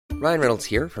Ryan Reynolds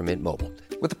here from Mint Mobile.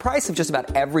 With the price of just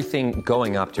about everything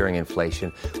going up during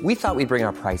inflation, we thought we'd bring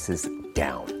our prices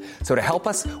down. So to help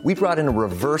us, we brought in a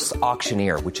reverse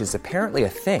auctioneer, which is apparently a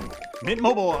thing. Mint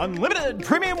Mobile Unlimited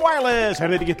Premium Wireless. How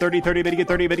to get 30, 30, bit to get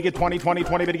 30, bit to get 20, 20,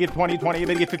 20, bit to get 20, 20,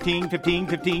 bit to get 15, 15,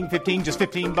 15, 15, just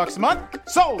 $15 a month?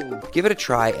 Sold! Give it a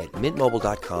try at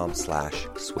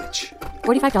mintmobile.com/switch.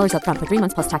 $45 up front for 3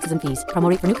 months plus taxes and fees. Promo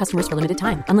rate for new customers for limited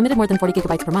time. Unlimited more than 40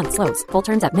 gigabytes per month. Slows full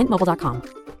terms at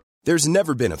mintmobile.com. There's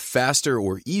never been a faster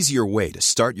or easier way to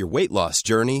start your weight loss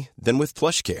journey than with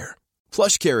PlushCare.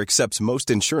 PlushCare accepts most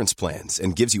insurance plans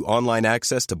and gives you online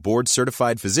access to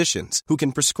board-certified physicians who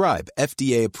can prescribe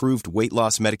FDA-approved weight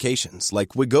loss medications like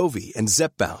Wegovy and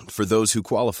Zepbound for those who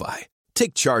qualify.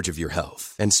 Take charge of your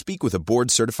health and speak with a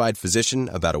board-certified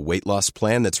physician about a weight loss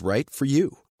plan that's right for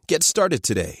you. Get started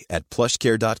today at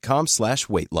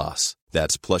plushcare.com/weight loss.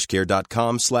 That's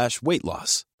plushcare.com/weight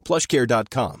loss.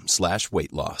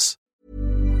 plushcare.com/weight loss.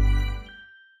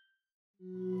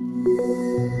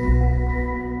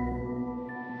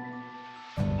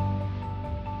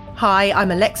 Hi,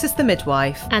 I'm Alexis the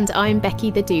midwife. And I'm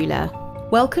Becky the doula.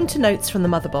 Welcome to Notes from the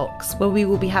Mother Box, where we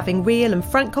will be having real and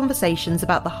frank conversations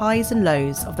about the highs and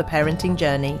lows of the parenting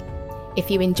journey.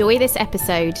 If you enjoy this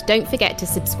episode, don't forget to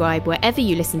subscribe wherever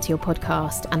you listen to your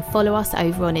podcast and follow us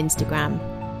over on Instagram.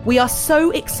 We are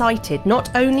so excited not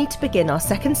only to begin our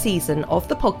second season of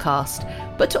the podcast,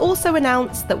 but to also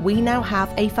announce that we now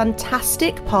have a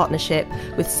fantastic partnership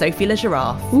with Sophie Le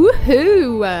Giraffe.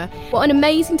 Woohoo! What an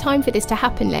amazing time for this to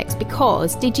happen, Lex,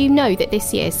 because did you know that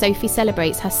this year Sophie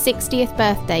celebrates her 60th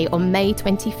birthday on May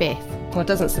 25th? Well, it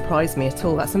doesn't surprise me at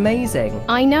all. That's amazing.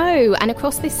 I know, and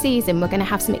across this season we're going to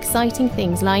have some exciting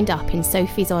things lined up in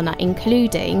Sophie's honour,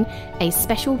 including a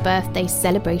special birthday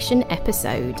celebration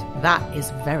episode. That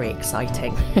is very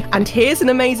exciting. And here's an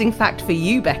amazing fact for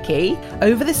you, Becky.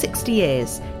 Over the 60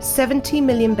 years, 70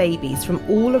 million babies from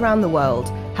all around the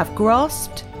world have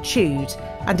grasped, chewed,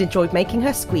 and enjoyed making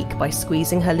her squeak by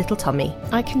squeezing her little tummy.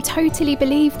 I can totally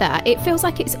believe that. It feels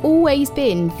like it's always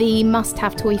been the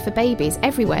must-have toy for babies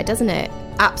everywhere, doesn't it?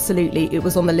 Absolutely. It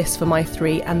was on the list for my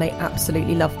 3, and they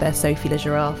absolutely love their Sophie Le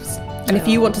Giraffes. And if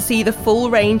you want to see the full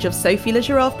range of Sophie Le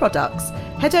Giraffe products,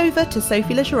 head over to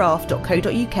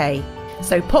sophielegiraffe.co.uk.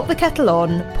 So pop the kettle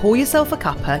on, pour yourself a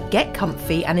cuppa, get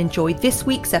comfy, and enjoy this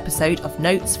week's episode of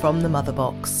Notes from the Mother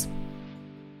Box.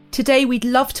 Today we'd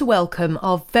love to welcome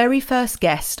our very first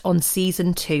guest on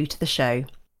Season 2 to the show.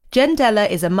 Jen Deller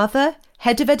is a mother,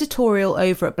 head of editorial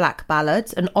over at Black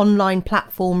Ballad, an online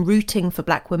platform rooting for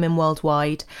black women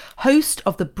worldwide, host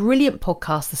of the brilliant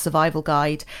podcast The Survival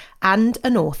Guide, and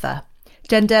an author.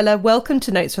 Jen Deller, welcome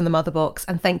to Notes from the Mother Box,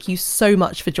 and thank you so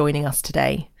much for joining us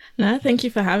today. No, thank you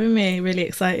for having me. Really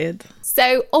excited.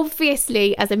 So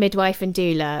obviously, as a midwife and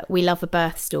doula, we love a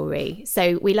birth story.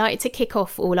 So we like to kick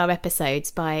off all our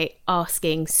episodes by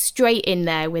asking straight in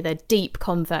there with a deep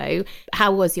convo,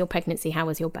 how was your pregnancy? How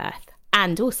was your birth?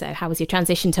 And also, how was your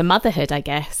transition to motherhood, I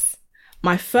guess?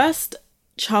 My first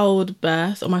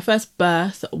childbirth, or my first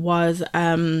birth was...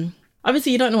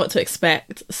 Obviously, you don't know what to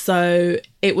expect, so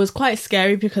it was quite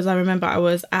scary because I remember I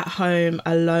was at home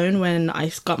alone when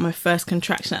I got my first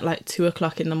contraction at like 2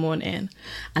 o'clock in the morning,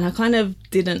 and I kind of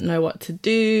didn't know what to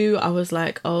do. I was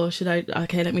like, oh,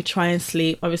 okay, let me try and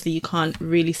sleep. Obviously, you can't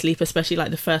really sleep, especially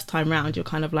like the first time round. You're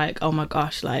kind of like, oh my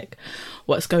gosh, like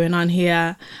what's going on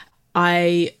here?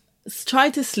 I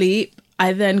tried to sleep.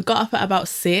 I then got up at about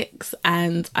 6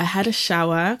 and I had a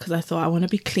shower because I thought I want to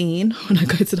be clean when I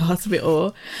go to the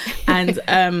hospital. And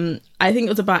I think it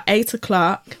was about 8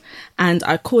 o'clock and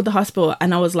I called the hospital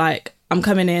and I was like, I'm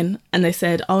coming in. And they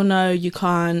said, oh no, you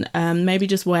can't. Maybe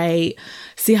just wait,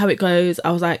 see how it goes.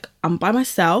 I was like, I'm by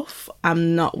myself.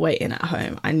 I'm not waiting at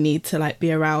home. I need to like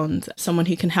be around someone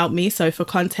who can help me. So for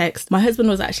context, my husband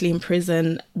was actually in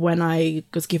prison when I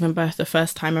was given birth the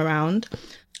first time around.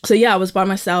 So yeah, I was by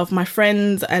myself. My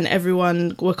friends and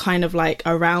everyone were kind of like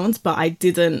around, but I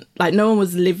didn't, like no one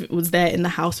was there in the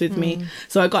house with me.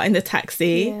 So I got in the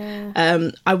taxi. Yeah.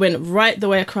 I went right the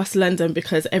way across London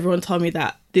because everyone told me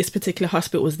that this particular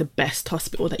hospital was the best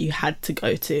hospital that you had to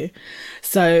go to.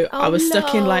 So I was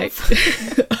stuck in like,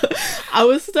 I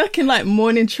was stuck in like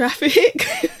morning traffic.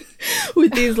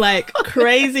 With these like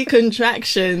crazy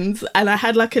contractions, and I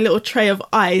had like a little tray of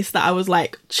ice that I was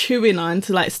like chewing on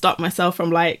to like stop myself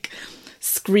from like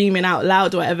screaming out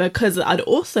loud or whatever, because I'd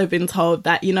also been told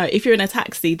that, you know, if you're in a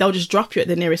taxi they'll just drop you at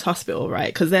the nearest hospital,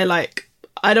 right? Because they're like,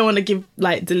 I don't want to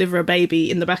deliver a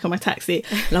baby in the back of my taxi.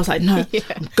 And I was like, no, yeah.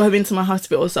 I'm going to my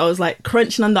hospital. So I was like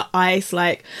crunching on the ice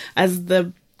like as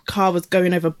the car was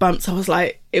going over bumps. I was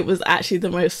like, it was actually the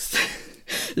most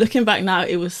Looking back now,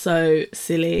 it was so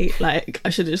silly. Like, I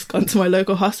should have just gone to my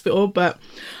local hospital, but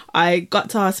I got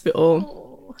to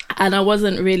hospital and I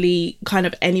wasn't really kind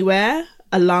of anywhere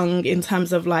along in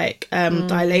terms of like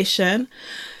dilation.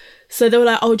 So they were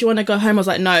like, oh, do you want to go home? I was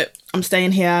like, no, I'm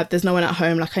staying here. There's no one at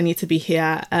home. Like, I need to be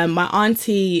here. My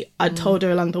auntie, I told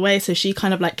her along the way. So she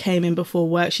kind of like came in before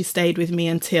work. She stayed with me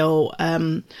until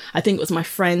I think it was my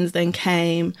friends then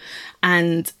came.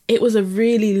 And it was a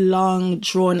really long,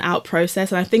 drawn out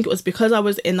process. And I think it was because I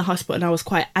was in the hospital and I was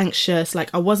quite anxious.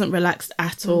 Like, I wasn't relaxed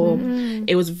at all.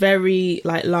 It was very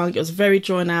like long. It was very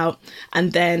drawn out.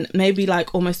 And then maybe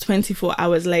like almost 24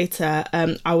 hours later,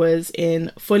 I was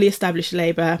in fully established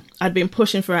labour. I'd been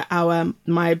pushing for an hour.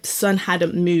 My son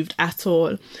hadn't moved at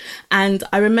all. And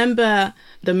I remember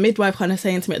the midwife kind of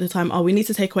saying to me at the time, oh, we need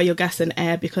to take away your gas and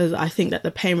air because I think that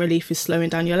the pain relief is slowing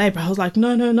down your labour. I was like,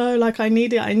 no, like, I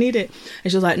need it.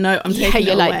 And she was like, no, I'm taking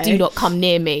it away. Like, do not come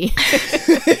near me.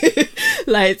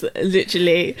 Like,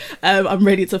 literally, I'm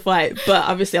ready to fight. But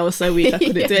obviously I was so weak, I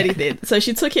couldn't do anything. So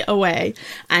she took it away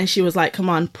and she was like, come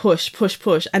on, push.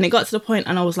 And it got to the point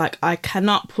and I was like, I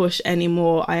cannot push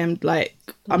anymore. I am like,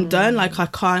 I'm done. Like, I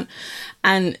can't.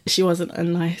 And she wasn't a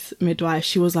nice midwife.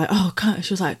 She was like, oh, God.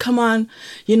 She was like, come on,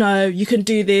 you know, you can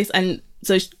do this. And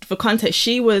so for context,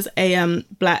 she was a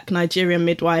Black Nigerian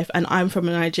midwife and I'm from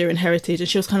a Nigerian heritage. And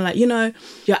she was kind of like, you know,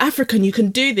 you're African, you can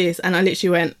do this. And I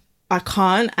literally went, I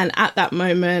can't. And at that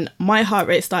moment, my heart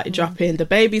rate started dropping. The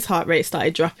baby's heart rate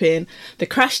started dropping. The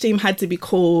crash team had to be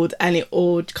called and it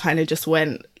all kind of just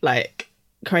went like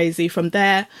crazy. From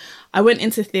there, I went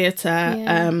into theatre.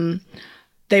 Yeah.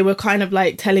 They were kind of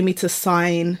like telling me to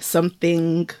sign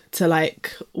something to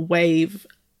like waive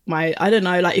my, I don't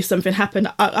know, like if something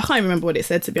happened. I can't remember what it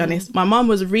said, to be honest. My mum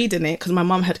was reading it because my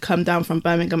mum had come down from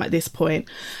Birmingham at this point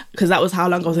because that was how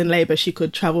long I was in labour. She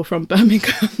could travel from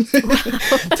Birmingham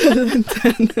to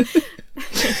London.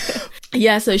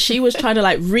 Yeah, so she was trying to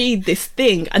like read this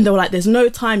thing and they were like, there's no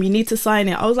time, you need to sign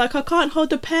it. I was like, I can't hold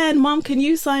the pen, Mum, can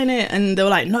you sign it? And they were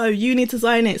like, no, you need to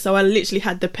sign it. So I literally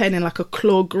had the pen in like a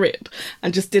claw grip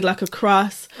and just did like a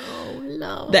cross. Oh,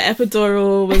 no. The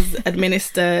epidural was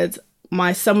administered.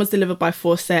 My son was delivered by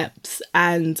forceps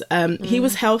and he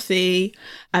was healthy.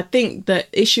 I think the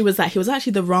issue was that he was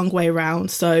actually the wrong way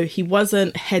around. So he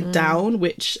wasn't head down,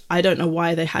 which I don't know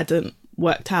why they hadn't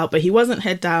worked out, but he wasn't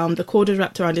head down. The cord was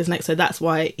wrapped around his neck, so that's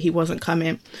why he wasn't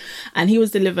coming. And he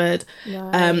was delivered.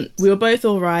 Right. We were both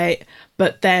all right.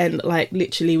 But then like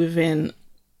literally within,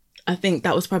 I think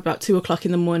that was probably about 2:00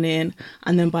 in the morning.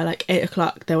 And then by like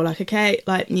 8:00, they were like, okay,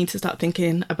 like you need to start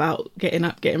thinking about getting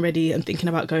up, getting ready and thinking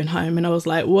about going home. And I was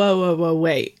like, whoa,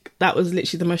 wait. That was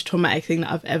literally the most traumatic thing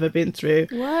that I've ever been through.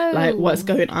 Whoa. Like, what's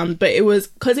going on? But it was,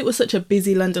 because it was such a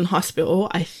busy London hospital,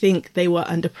 I think they were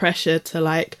under pressure to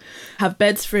like have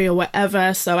beds free or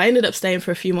whatever. So I ended up staying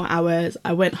for a few more hours.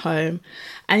 I went home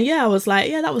and yeah, I was like,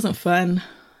 yeah, that wasn't fun.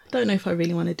 Don't know if I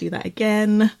really want to do that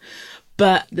again.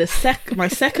 But my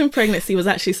second pregnancy was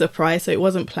actually a surprise, so it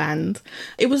wasn't planned.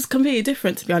 It was completely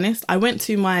different, to be honest. I went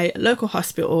to my local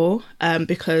hospital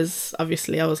because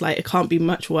obviously I was like, it can't be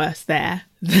much worse there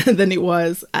than it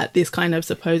was at this kind of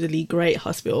supposedly great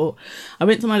hospital. I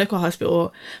went to my local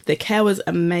hospital. The care was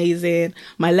amazing.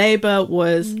 My labour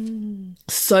was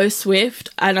so swift.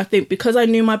 And I think because I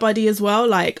knew my body as well,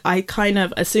 like I kind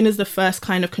of, as soon as the first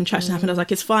kind of contraction happened, I was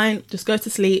like, it's fine, just go to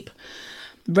sleep.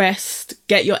 Rest,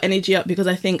 get your energy up, because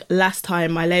I think last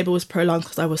time my labour was prolonged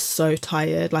because I was so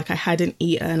tired, like I hadn't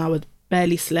eaten, I was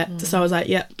barely slept. So I was like,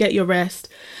 yeah, get your rest.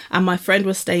 And my friend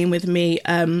was staying with me,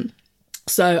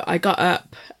 so I got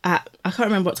up at, I can't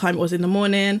remember what time it was in the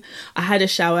morning. I had a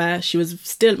shower.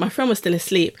 My friend was still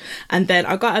asleep. And then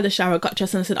I got out of the shower, got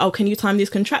dressed and I said, oh, can you time these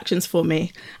contractions for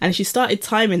me? And she started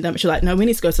timing them. She was like, no, we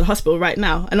need to go to the hospital right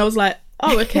now. And I was like,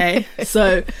 oh, okay.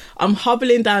 So I'm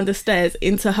hobbling down the stairs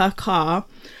into her car.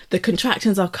 The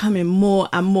contractions are coming more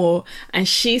and more. And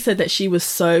she said that she was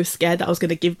so scared that I was going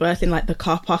to give birth in like the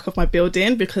car park of my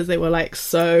building because they were like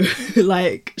so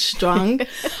like strong.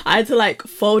 I had to like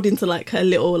fold into like her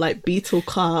little like Beetle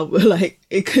car with like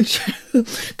it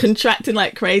contracting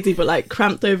like crazy, but like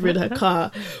cramped over in her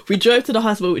car. We drove to the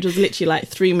hospital, which was literally like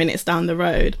 3 minutes down the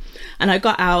road. And I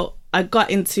got out. I got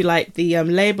into like the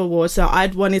labour ward, so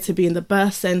I'd wanted to be in the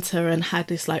birth centre and had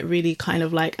this like really kind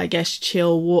of like, I guess,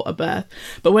 chill water birth.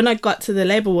 But when I got to the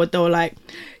labour ward, they were like,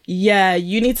 yeah,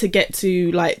 you need to get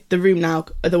to like the room now,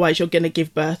 otherwise you're going to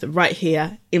give birth right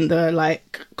here in the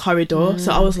like corridor.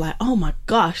 So I was like, oh my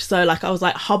gosh. So like I was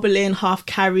like hobbling, half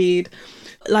carried.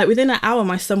 Like within an hour,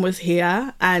 my son was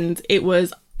here and it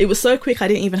was so quick. I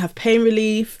didn't even have pain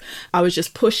relief. I was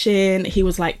just pushing. He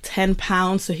was like 10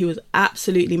 pounds, so he was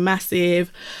absolutely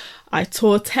massive. I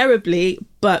tore terribly,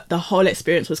 but the whole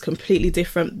experience was completely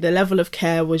different. The level of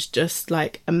care was just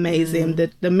like amazing.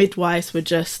 The midwives were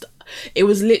just, it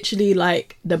was literally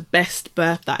like the best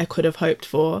birth that I could have hoped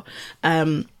for.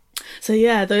 So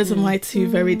yeah, those are my two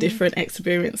very different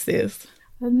experiences.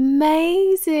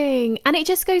 Amazing. And it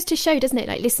just goes to show, doesn't it,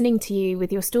 like listening to you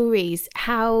with your stories,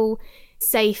 how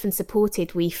safe and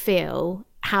supported we feel,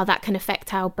 how that can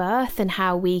affect our birth and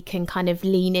how we can kind of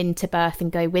lean into birth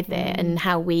and go with it, and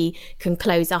how we can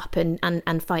close up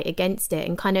and fight against it.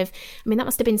 And kind of, I mean, that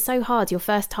must have been so hard your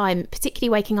first time, particularly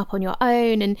waking up on your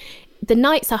own. And the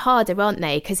nights are harder, aren't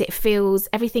they? Because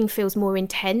everything feels more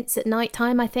intense at night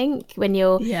time, I think, when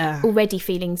you're already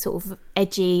feeling sort of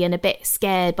edgy and a bit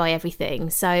scared by everything.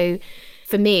 So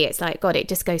for me, it's like, God, it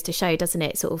just goes to show, doesn't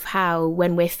it, sort of how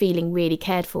when we're feeling really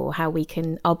cared for, how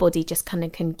our body just kind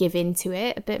of can give into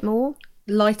it a bit more.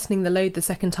 Lightening the load the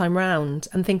second time round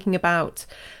and thinking about,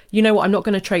 you know what, I'm not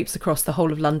going to traipse across the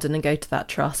whole of London and go to that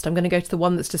trust. I'm going to go to the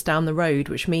one that's just down the road,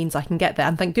 which means I can get there.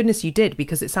 And thank goodness you did,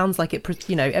 because it sounds like it,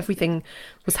 you know, everything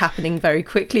was happening very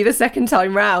quickly the second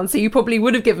time round. So you probably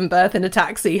would have given birth in a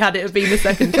taxi had it have been the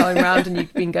second time round and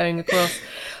you'd been going across.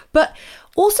 But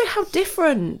also how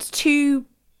different two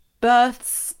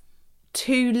births,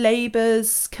 two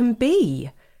labours can be.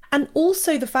 And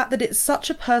also the fact that it's such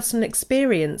a personal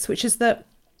experience, which is that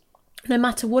no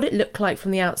matter what it looked like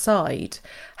from the outside,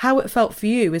 how it felt for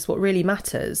you is what really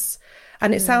matters.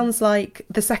 And it sounds like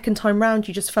the second time round,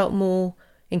 you just felt more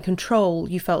in control.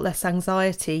 You felt less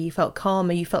anxiety. You felt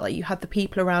calmer. You felt like you had the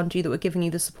people around you that were giving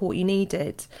you the support you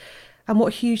needed. And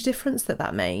what a huge difference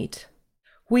that made.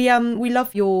 We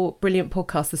love your brilliant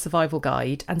podcast, The Survival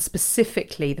Guide, and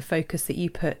specifically the focus that you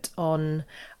put on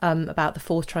about the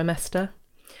fourth trimester,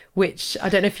 which I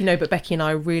don't know if you know, but Becky and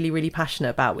I are really, really passionate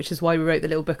about, which is why we wrote the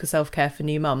little book of self-care for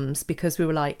new mums, because we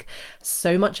were like,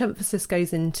 so much emphasis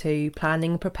goes into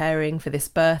planning, preparing for this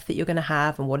birth that you're going to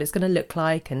have and what it's going to look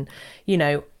like, and, you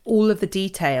know, all of the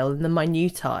detail and the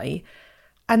minutiae.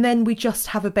 And then we just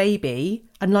have a baby.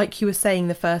 And like you were saying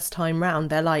the first time round,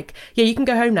 they're like, yeah, you can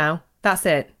go home now. That's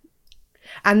it.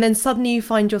 And then suddenly you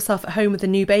find yourself at home with a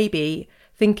new baby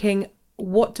thinking,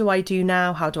 what do I do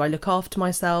now? How do I look after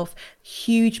myself?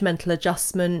 Huge mental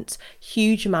adjustment,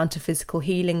 huge amount of physical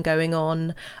healing going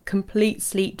on, complete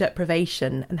sleep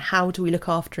deprivation. And how do we look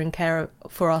after and care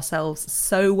for ourselves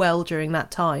so well during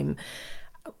that time?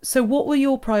 So what were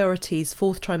your priorities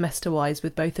fourth trimester wise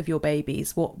with both of your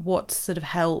babies? What sort of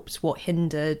helped? What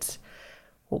hindered?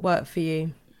 What worked for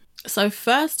you? So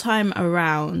first time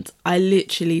around, I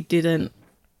literally didn't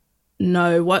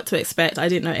know what to expect. I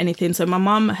didn't know anything. So my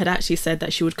mum had actually said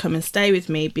that she would come and stay with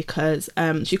me because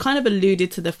she kind of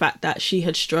alluded to the fact that she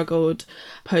had struggled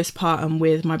postpartum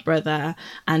with my brother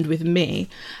and with me.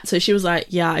 So she was like,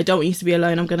 yeah, I don't want you to be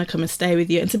alone. I'm going to come and stay with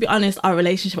you. And to be honest, our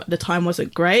relationship at the time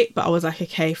wasn't great, but I was like,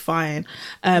 okay, fine.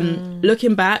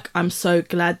 Looking back, I'm so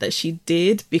glad that she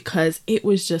did, because it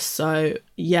was just so,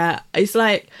 it's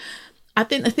like, I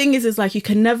think the thing is like you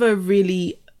can never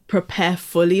really prepare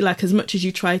fully, like as much as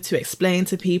you try to explain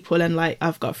to people. And like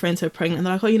I've got friends who are pregnant and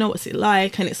they're like, oh, you know, what's it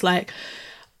like? And it's like,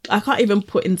 I can't even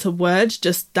put into words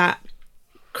just that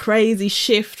crazy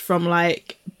shift from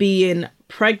like being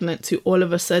pregnant to all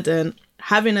of a sudden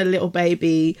having a little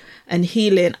baby and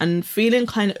healing and feeling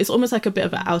kind of, it's almost like a bit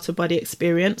of an out of body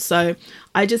experience. So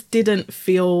I just didn't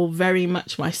feel very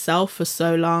much myself for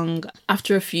so long.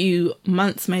 After a few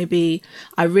months, maybe,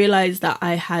 I realized that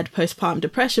I had postpartum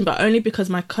depression, but only because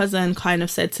my cousin kind of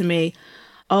said to me,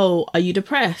 oh, are you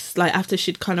depressed? Like after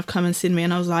she'd kind of come and seen me,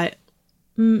 and I was like,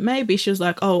 maybe. She was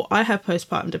like, oh, I have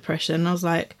postpartum depression. And I was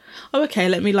like, oh, okay,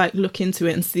 let me like look into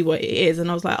it and see what it is.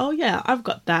 And I was like, oh yeah, I've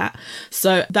got that.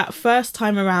 So that first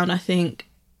time around, I think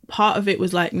part of it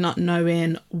was like not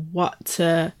knowing what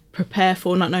to prepare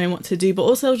for, not knowing what to do, but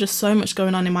also just so much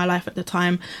going on in my life at the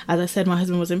time. As I said, my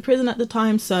husband was in prison at the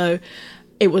time, so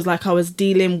it was like I was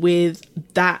dealing with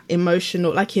that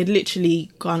emotional, like he had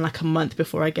literally gone like a month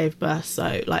before I gave birth,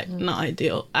 so like not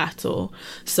ideal at all.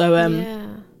 So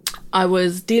I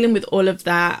was dealing with all of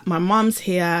that. My mom's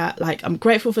here, like I'm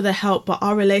grateful for the help, but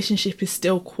our relationship is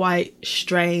still quite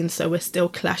strained, so we're still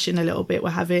clashing a little bit. We're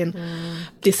having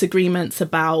disagreements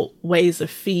about ways of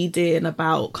feeding,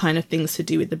 about kind of things to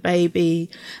do with the baby.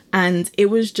 And it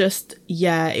was just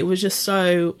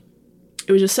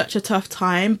such a tough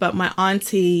time. But my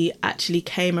auntie actually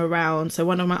came around. So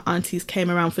one of my aunties came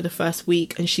around for the first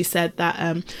week, and she said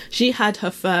that she had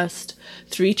her first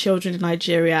 3 children in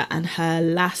Nigeria and her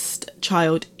last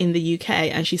child in the UK.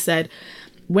 And she said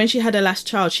when she had her last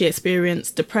child, she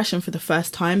experienced depression for the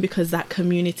first time because that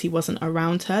community wasn't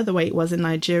around her the way it was in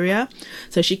Nigeria.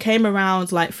 So she came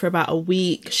around like for about a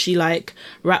week. She like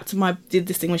did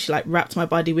this thing where she like wrapped my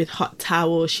body with hot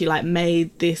towels. She like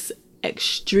made this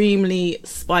extremely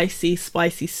spicy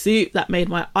soup that made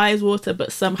my eyes water,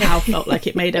 but somehow felt like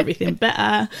it made everything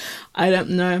better. I don't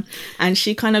know. And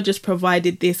she kind of just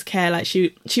provided this care. Like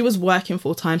she was working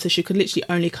full time, so she could literally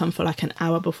only come for like an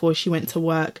hour before she went to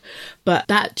work. But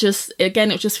that just,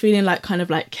 again, it was just feeling like kind of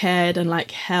like cared and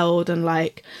like held, and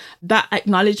like that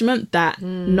acknowledgement that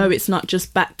no, it's not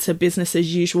just back to business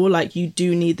as usual. Like you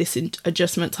do need this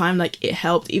adjustment time. Like it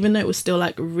helped, even though it was still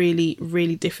like really,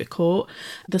 really difficult.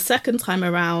 The second time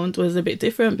around was a bit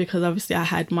different because obviously I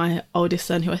had my oldest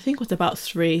son, who I think was about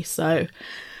 3, so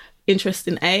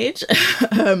interesting age.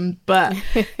 But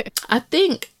I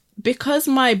think because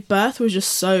my birth was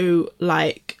just so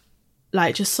like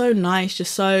just so nice,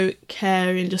 just so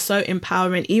caring, just so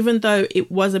empowering, even though it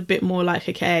was a bit more like,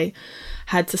 okay,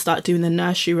 had to start doing the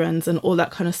nursery runs and all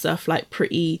that kind of stuff like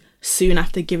pretty soon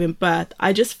after giving birth,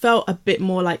 I just felt a bit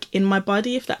more like in my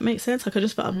body, if that makes sense. Like I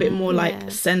just felt a bit more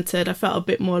like centered. I felt a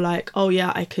bit more like, oh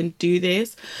yeah, I can do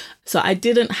this. So I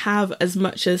didn't have as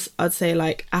much as I'd say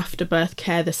like after birth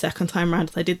care the second time round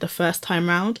as I did the first time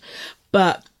round,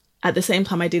 but at the same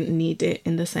time I didn't need it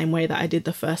in the same way that I did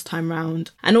the first time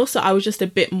round. And also I was just a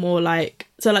bit more like,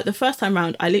 so like the first time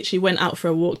round I literally went out for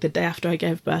a walk the day after I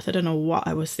gave birth. I don't know what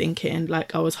I was thinking,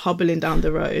 like I was hobbling down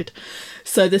the road.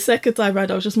 So the second time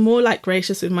round I was just more like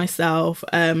gracious with myself,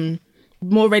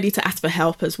 more ready to ask for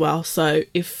help as well. So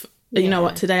if you know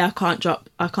what, today I can't drop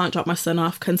my son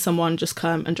off, can someone just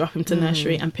come and drop him to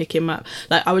nursery and pick him up?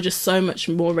 Like I was just so much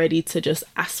more ready to just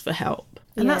ask for help.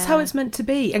 And that's how it's meant to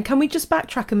be. And can we just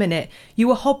backtrack a minute? You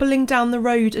were hobbling down the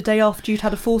road a day after you'd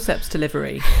had a forceps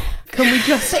delivery. Can we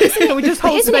just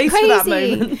hold space for that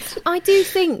moment? I do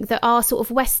think that our sort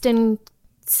of Western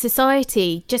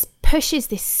society just pushes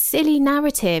this silly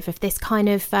narrative of this kind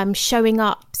of showing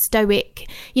up stoic,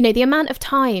 you know, the amount of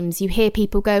times you hear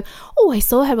people go, oh, I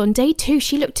saw her on day 2,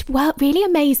 she looked really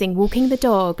amazing walking the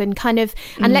dog, and kind of,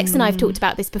 and Lex and I have talked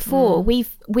about this before,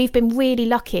 we've been really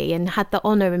lucky and had the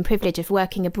honour and privilege of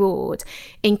working abroad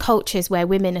in cultures where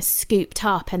women are scooped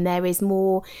up and there is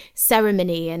more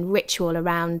ceremony and ritual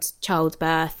around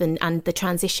childbirth and the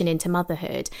transition into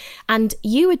motherhood, and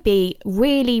you would be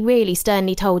really, really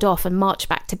sternly told off and marched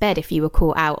back to bed if you were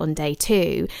caught out on day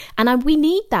 2. And we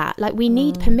need that, like we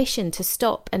need permission to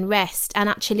stop and rest, and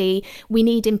actually we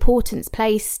need importance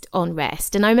placed on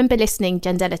rest. And I remember listening,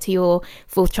 Jandela, to your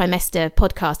 4th trimester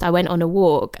podcast. I went on a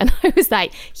walk and I was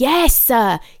like, yes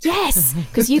sir, yes,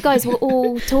 because you guys were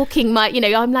all talking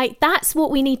I'm like, that's what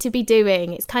we need to be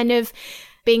doing. It's kind of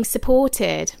being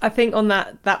supported. I think on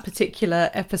that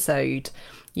particular episode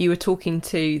you were talking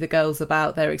to the girls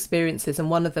about their experiences, and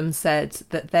one of them said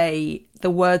that the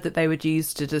word that they would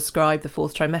use to describe the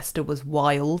 4th trimester was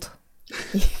wild.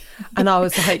 And I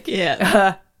was like,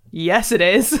 yes it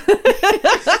is.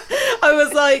 I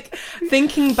was like,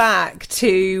 thinking back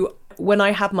to when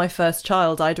I had my first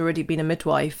child, I'd already been a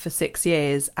midwife for 6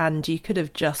 years, and you could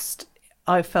have just,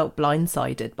 I felt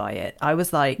blindsided by it. I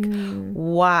was like,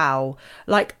 wow.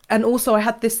 Like, and also I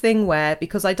had this thing where,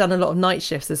 because I'd done a lot of night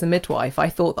shifts as a midwife, I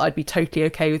thought that I'd be totally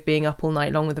okay with being up all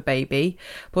night long with a baby.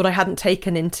 But what I hadn't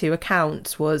taken into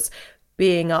account was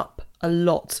being up a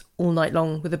lot all night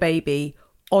long with a baby,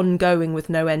 ongoing with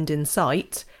no end in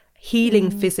sight, healing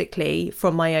physically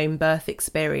from my own birth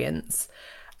experience,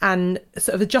 and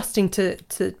sort of adjusting to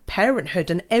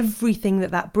parenthood and everything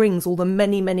that brings, all the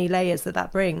many, many layers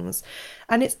that brings.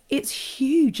 And it's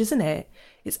huge, isn't it?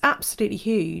 It's absolutely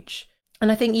huge.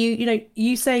 And I think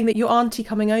you saying that your auntie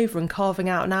coming over and carving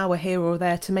out an hour here or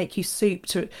there to make you soup,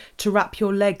 to wrap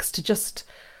your legs, to just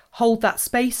hold that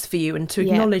space for you and to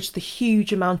acknowledge the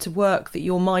huge amount of work that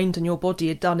your mind and your body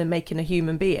had done in making a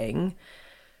human being,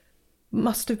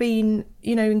 must have been,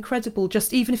 incredible,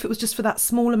 just even if it was just for that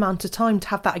small amount of time, to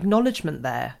have that acknowledgement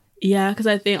there. Yeah, because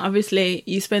I think obviously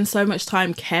you spend so much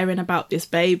time caring about this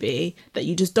baby that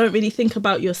you just don't really think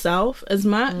about yourself as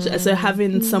much. So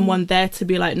having someone there to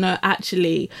be like, no,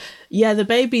 actually, yeah, the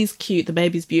baby's cute, the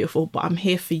baby's beautiful, but I'm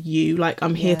here for you. Like,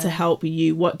 I'm here to help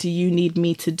you. What do you need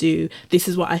me to do? This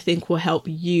is what I think will help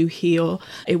you heal.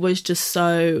 It was just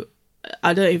so,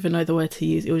 I don't even know the word to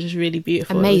use. It was just really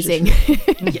beautiful. Amazing.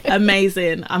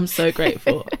 Amazing. I'm so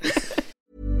grateful.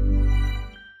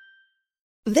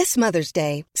 This Mother's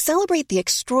Day, celebrate the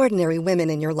extraordinary women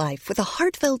in your life with a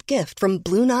heartfelt gift from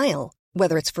Blue Nile.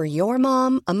 Whether it's for your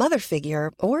mom, a mother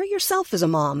figure, or yourself as a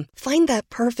mom, find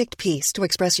that perfect piece to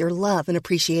express your love and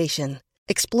appreciation.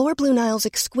 Explore Blue Nile's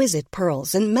exquisite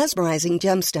pearls and mesmerizing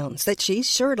gemstones that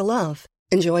she's sure to love.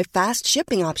 Enjoy fast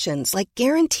shipping options like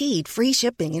guaranteed free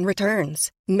shipping and returns.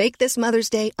 Make this Mother's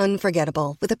Day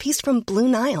unforgettable with a piece from Blue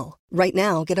Nile. Right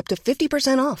now, get up to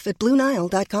 50% off at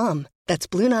BlueNile.com. That's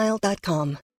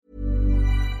BlueNile.com.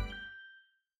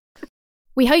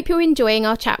 We hope you're enjoying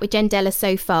our chat with Jendela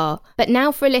so far, but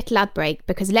now for a little ad break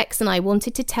because Lex and I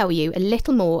wanted to tell you a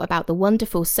little more about the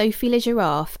wonderful Sophie Le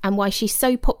Giraffe and why she's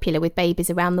so popular with babies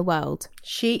around the world.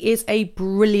 She is a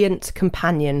brilliant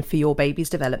companion for your baby's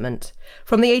development.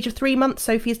 From the age of 3 months,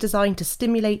 Sophie is designed to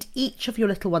stimulate each of your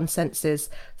little one's senses.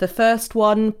 The first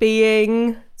one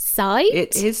being... sight?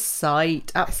 It is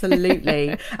sight,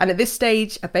 absolutely. And at this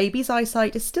stage, a baby's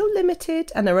eyesight is still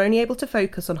limited and they're only able to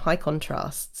focus on high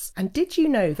contrasts. And did you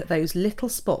know that those little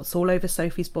spots all over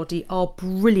Sophie's body are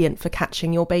brilliant for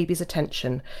catching your baby's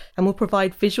attention and will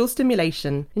provide visual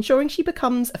stimulation, ensuring she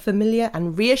becomes a familiar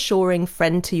and reassuring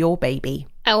friend to your baby?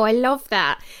 Oh, I love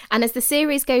that. And as the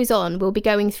series goes on, we'll be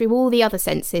going through all the other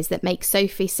senses that make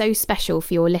Sophie so special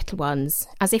for your little ones,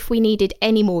 as if we needed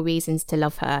any more reasons to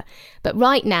love her. But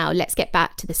right now, let's get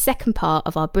back to the second part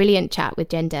of our brilliant chat with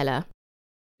Jendela.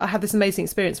 I had this amazing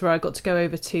experience where I got to go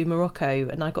over to Morocco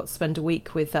and I got to spend a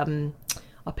week with up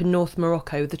in North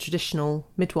Morocco, the traditional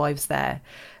midwives there.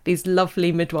 These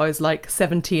lovely midwives, like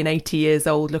 70 and 80 years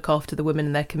old, look after the women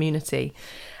in their community.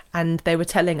 And they were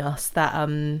telling us that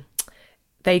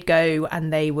they'd go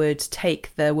and they would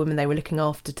take the women they were looking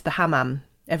after to the hammam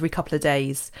every couple of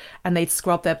days, and they'd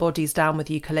scrub their bodies down with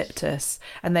eucalyptus,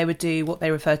 and they would do what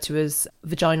they refer to as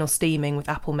vaginal steaming with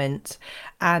apple mint,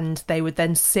 and they would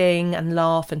then sing and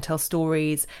laugh and tell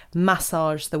stories,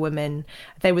 massage the women.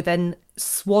 They would then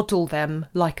swaddle them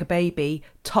like a baby,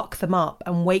 tuck them up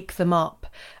and wake them up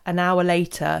an hour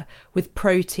later with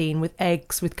protein, with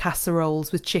eggs, with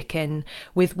casseroles, with chicken,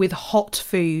 with hot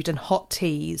food and hot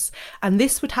teas. And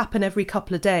this would happen every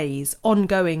couple of days,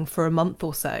 ongoing for a month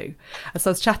or so. And so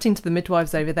I was chatting to the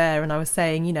midwives over there and I was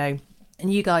saying, you know,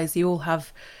 and you guys, you all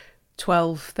have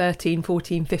 12, 13,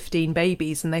 14, 15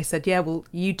 babies. And they said, yeah, well,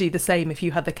 you do the same if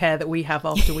you had the care that we have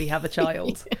after we have a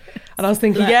child. And I was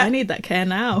thinking, I need that care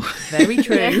now. Very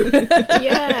true.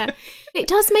 Yeah. It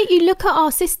does make you look at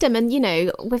our system and, you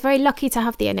know, we're very lucky to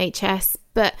have the NHS,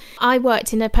 but I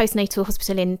worked in a postnatal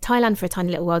hospital in Thailand for a tiny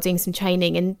little while doing some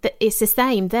training, and it's the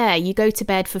same there. You go to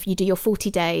bed you do your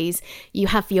 40 days, you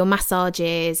have your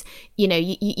massages, you know,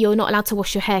 you're not allowed to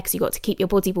wash your hair because you've got to keep your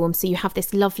body warm. So you have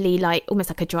this lovely, like almost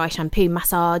like a dry shampoo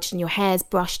massage and your hair's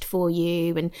brushed for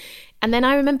you. And then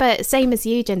I remember, same as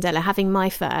you, Jendela, having my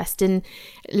first, and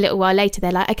a little while later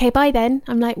they're like, okay, bye then.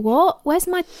 I'm like, what? Where's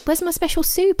my special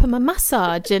soup and my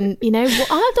massage? And, you know,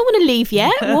 I don't want to leave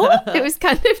yet. What? It was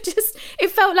kind of just,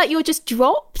 it felt like you're just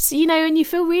dropped, you know, and you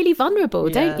feel really vulnerable,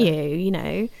 don't you? You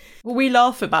know? Well, we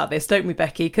laugh about this, don't we,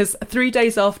 Becky? Because 3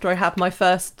 days after I had my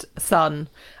first son,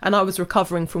 and I was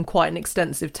recovering from quite an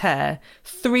extensive tear,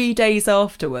 3 days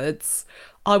afterwards,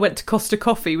 I went to Costa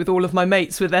Coffee with all of my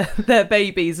mates with their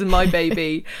babies and my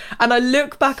baby. And I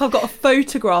look back, I've got a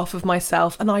photograph of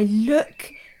myself and I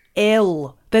look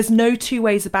ill. There's no two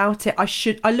ways about it.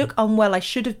 I look unwell. I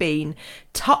should have been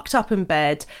tucked up in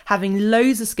bed, having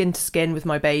loads of skin to skin with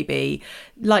my baby,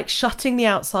 like shutting the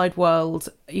outside world,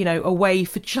 you know, away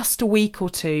for just a week or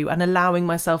two and allowing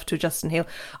myself to adjust and heal.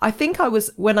 I think I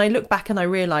was, when I look back and I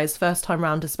realised first time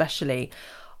round especially,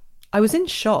 I was in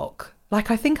shock. Like,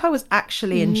 I think I was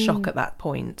actually in shock at that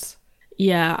point.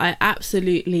 Yeah,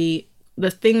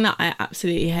 the thing that I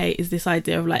absolutely hate is this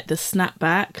idea of like the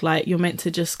snapback. Like, you're meant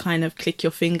to just kind of click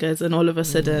your fingers and all of a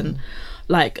sudden,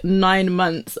 like 9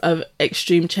 months of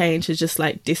extreme change has just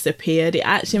like disappeared. It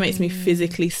actually makes me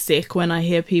physically sick when I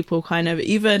hear people kind of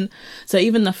even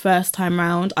the first time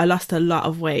round, I lost a lot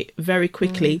of weight very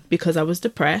quickly because I was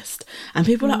depressed, and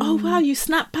people were like, oh wow, you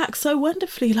snap back so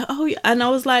wonderfully, like, oh, and I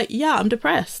was like, yeah, I'm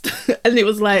depressed. And it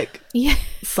was like, yeah,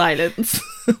 silence.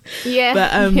 Yeah.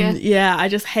 But yeah, I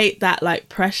just hate that like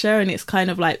pressure. And it's kind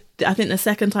of like, I think the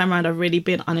second time around I've really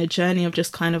been on a journey of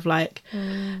just kind of like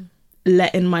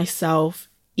letting myself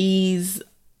ease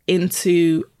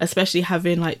into, especially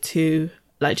having like to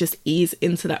like just ease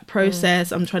into that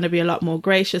process. I'm trying to be a lot more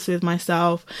gracious with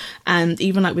myself, and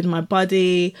even like with my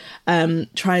body,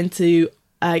 trying to,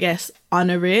 I guess,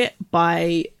 honor it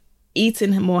by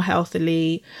eating more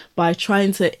healthily, by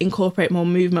trying to incorporate more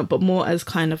movement, but more as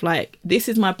kind of like, this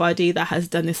is my body that has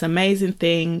done this amazing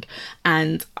thing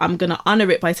and I'm gonna honor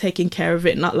it by taking care of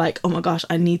it, not like, oh my gosh,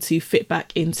 I need to fit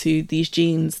back into these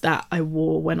jeans that I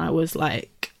wore when I was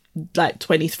like like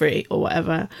 23 or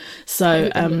whatever. So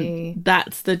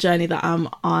that's the journey that I'm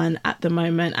on at the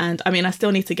moment. And I mean, I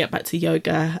still need to get back to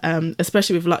yoga,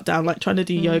 especially with lockdown, like trying to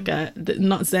do yoga,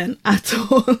 not zen at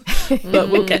all, but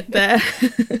we'll get there.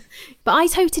 But I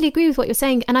totally agree with what you're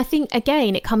saying. And I think,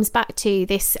 again, it comes back to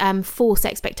this false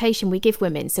expectation we give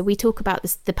women. So we talk about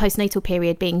the postnatal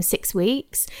period being 6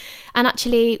 weeks. And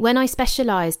actually, when I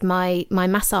specialised my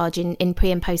massage in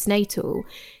pre and postnatal,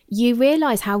 you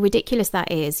realise how ridiculous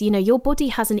that is. You know, your body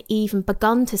hasn't even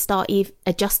begun to start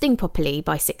adjusting properly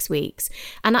by 6 weeks.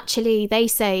 And actually, they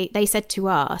said to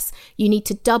us, you need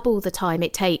to double the time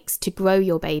it takes to grow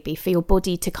your baby for your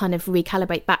body to kind of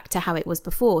recalibrate back to how it was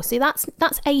before. So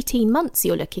that's 18 months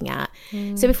you're looking at.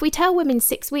 So if we tell women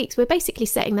 6 weeks, we're basically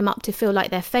setting them up to feel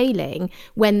like they're failing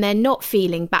when they're not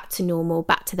feeling back to normal,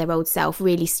 back to their old self,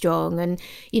 really strong. And,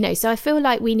 you know, so I feel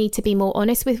like we need to be more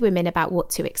honest with women about what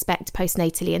to expect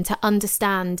postnatally, and to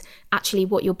understand actually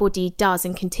what your body does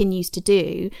and continues to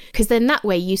do, because then that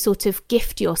way you sort of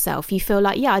gift yourself. You feel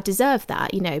like, yeah, I deserve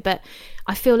that, you know. But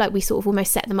I feel like we sort of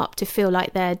almost set them up to feel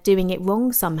like they're doing it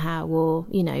wrong somehow, or,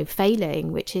 you know,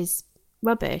 failing, which is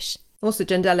rubbish. Also,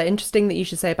 Jendela, interesting that you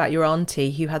should say about your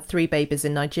auntie who had 3 babies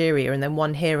in Nigeria and then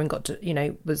one here and got to, you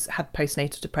know, had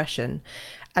postnatal depression.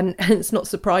 And it's not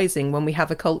surprising when we have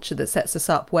a culture that sets us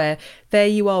up where there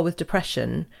you are with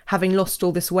depression, having lost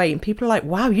all this weight, and people are like,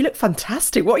 wow, you look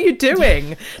fantastic. What are you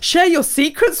doing? Share your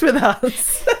secrets with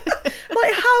us.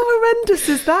 Like, how horrendous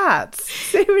is that?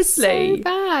 Seriously. So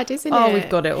bad, isn't it? Oh, we've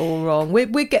got it all wrong.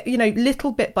 We're you know,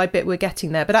 little bit by bit, we're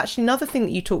getting there. But actually, another thing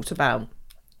that you talked about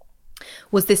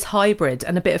was this hybrid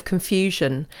and a bit of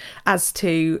confusion as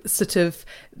to sort of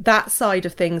that side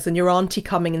of things, and your auntie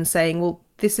coming and saying, well,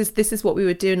 this is what we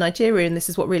would do in Nigeria and this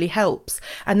is what really helps.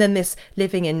 And then this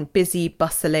living in busy,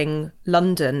 bustling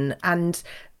London and,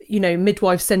 you know,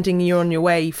 midwife sending you on your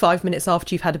way 5 minutes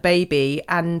after you've had a baby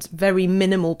and very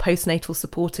minimal postnatal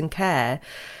support and care.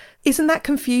 Isn't that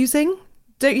confusing?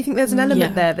 Don't you think there's an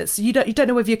element there that's you don't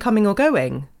know whether you're coming or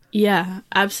going? Yeah,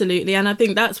 absolutely. And I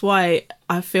think that's why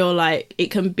I feel like it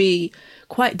can be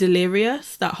quite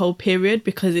delirious, that whole period,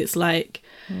 because it's like,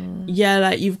 yeah,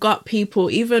 like you've got people,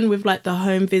 even with like the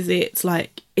home visits,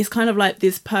 like it's kind of like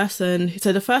this person.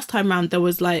 So the first time round, there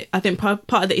was like, I think part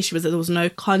of the issue was that there was no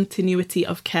continuity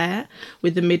of care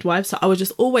with the midwife. So I was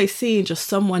just always seeing just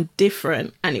someone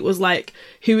different. And it was like,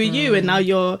 who are you? And now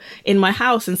you're in my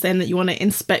house and saying that you want to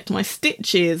inspect my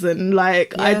stitches. And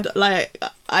like,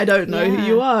 I don't know who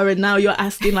you are. And now you're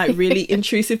asking like really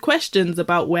intrusive questions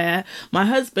about where my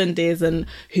husband is and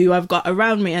who I've got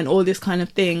around me and all this kind of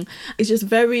thing. It's just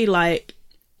very like,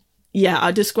 yeah,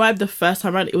 I described the first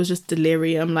time around, it was just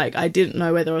delirium. Like, I didn't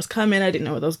know whether I was coming. I didn't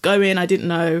know whether I was going. I didn't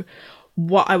know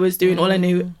what I was doing. All I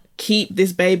knew, keep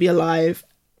this baby alive.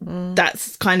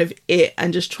 That's kind of it.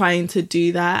 And just trying to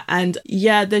do that. And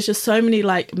yeah, there's just so many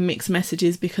like mixed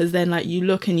messages, because then like you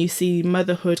look and you see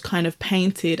motherhood kind of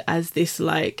painted as this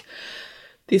like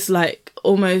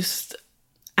almost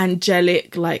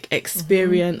angelic like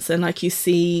experience, and like you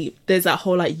see there's that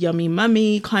whole like yummy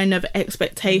mummy kind of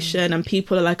expectation, and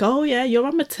people are like, oh yeah, you're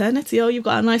on maternity, oh you've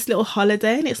got a nice little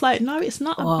holiday, and it's like, no, it's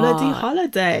not a bloody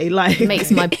holiday. Like, it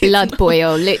makes my blood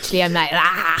boil. Literally, I'm like,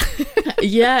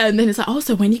 yeah. And then it's like, oh,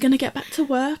 so when are you gonna get back to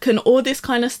work and all this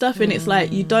kind of stuff, and it's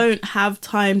like you don't have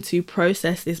time to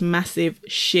process this massive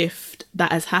shift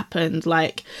that has happened.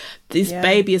 Like, this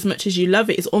baby, as much as you love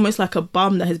it, is almost like a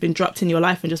bomb that has been dropped in your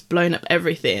life and just blown up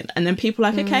everything. And then people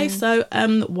are like, okay, so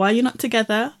why are you not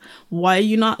together? Why are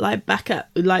you not like back at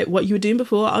like what you were doing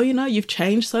before? Oh, you know, you've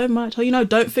changed so much. Oh, you know,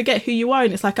 don't forget who you are.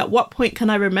 And it's like, at what point can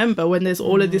I remember when there's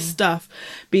all of this stuff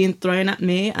being thrown at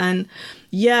me? And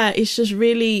yeah, it's just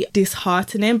really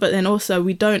disheartening. But then also,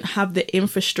 we don't have the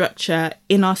infrastructure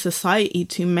in our society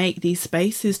to make these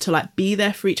spaces to like be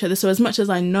there for each other. So as much as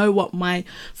I know what my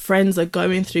friends are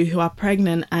going through who are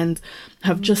pregnant and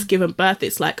have just given birth,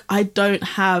 it's like I don't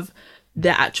have the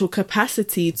actual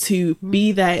capacity to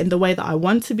be there in the way that I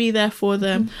want to be there for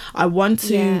them. I want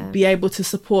to be able to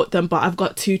support them, but I've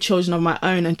got 2 children of my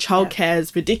own, and childcare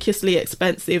is ridiculously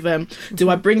expensive. Do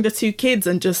I bring the 2 kids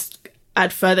and just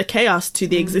add further chaos to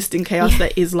the existing chaos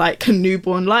that is like a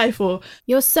newborn life? Or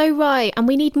you're so right, and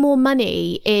we need more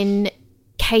money in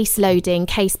case loading,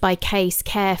 case by case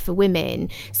care for women.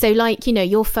 So like, you know,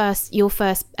 your first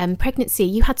pregnancy,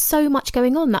 you had so much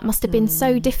going on, that must have been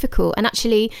so difficult. And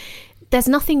actually there's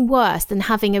nothing worse than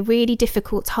having a really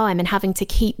difficult time and having to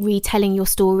keep retelling your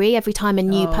story every time a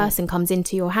new person comes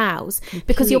into your house,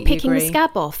 because you're picking the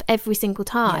scab off every single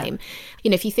time. You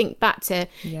know, if you think back to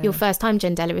your first time,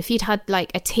 Jendela, if you'd had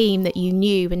like a team that you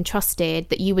knew and trusted,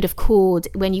 that you would have called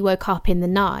when you woke up in the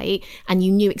night and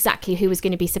you knew exactly who was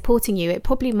going to be supporting you, it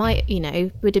probably might, you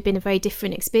know, would have been a very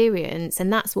different experience.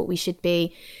 And that's what we should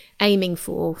be aiming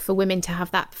for women to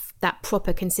have that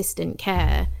proper, consistent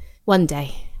care. One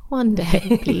day,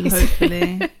 please.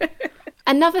 Hopefully.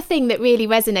 Another thing that really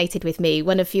resonated with me,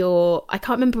 one of your, I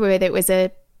can't remember whether it was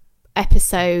a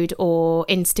episode or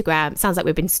Instagram. Sounds like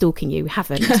we've been stalking you. We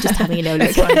haven't. Just having a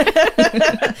little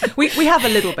look. we have a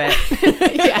little bit.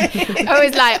 Yeah. I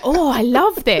was like, oh, I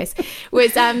love this.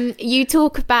 Was you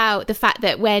talk about the fact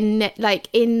that when, like,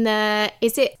 in the,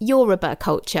 is it Yoruba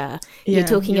culture? You're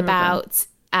talking Yoruba. about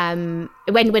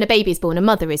when a baby is born, a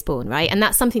mother is born, right? And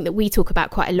that's something that we talk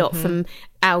about quite a lot from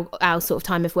our sort of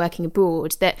time of working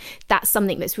abroad, that's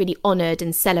something that's really honoured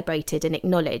and celebrated and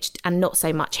acknowledged, and not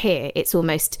so much here. It's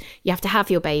almost, you have to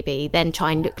have your baby, then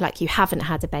try and look like you haven't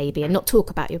had a baby and not talk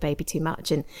about your baby too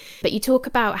much. But you talk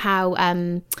about how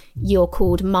you're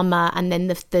called mama and then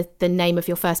the name of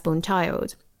your firstborn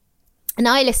child. And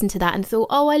I listened to that and thought,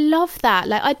 oh, I love that.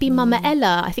 Like, I'd be Mama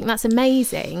Ella. I think that's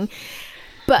amazing.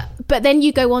 But then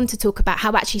you go on to talk about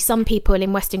how actually some people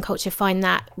in Western culture find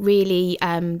that really,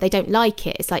 they don't like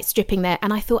it. It's like stripping their,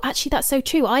 and I thought, actually, that's so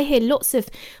true. I hear lots of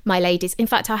my ladies. In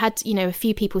fact, I had, you know, a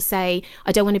few people say,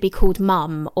 I don't want to be called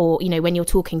mum, or, you know, when you're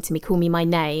talking to me, call me my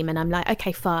name. And I'm like,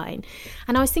 okay, fine.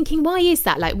 And I was thinking, why is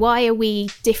that? Like, why are we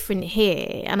different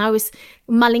here? And I was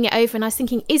mulling it over and I was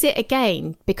thinking, is it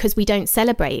again because we don't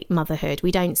celebrate motherhood?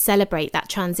 We don't celebrate that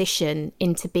transition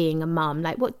into being a mum?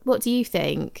 Like, what do you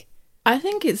think? I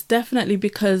think it's definitely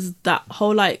because that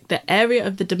whole, like, the area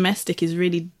of the domestic is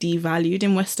really devalued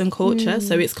in Western culture.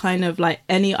 So it's kind of like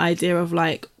any idea of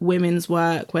like women's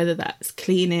work, whether that's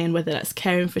cleaning, whether that's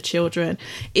caring for children,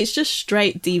 it's just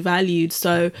straight devalued.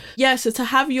 So yeah, so to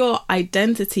have your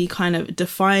identity kind of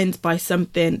defined by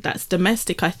something that's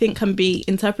domestic, I think can be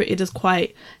interpreted as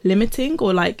quite limiting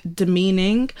or like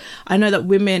demeaning. I know that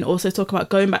women also talk about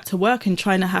going back to work and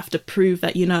trying to have to prove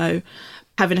that, you know,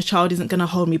 having a child isn't going to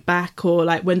hold me back, or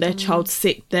like when their child's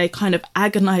sick, they kind of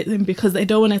agonize them because they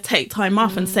don't want to take time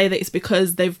off and say that it's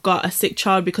because they've got a sick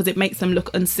child, because it makes them look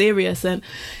unserious. And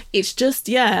it's just,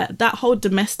 yeah, that whole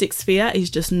domestic sphere is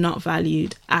just not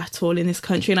valued at all in this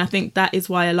country. And I think that is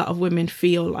why a lot of women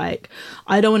feel like,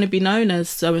 I don't want to be known as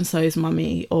so-and-so's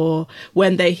mummy, or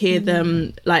when they hear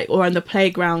them, like, or on the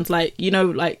playground, like, you know,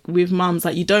 like with mums,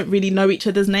 like you don't really know each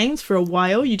other's names for a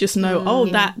while. You just know,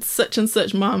 that's such and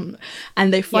such mum.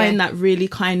 And they find that really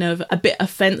kind of a bit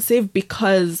offensive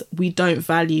because we don't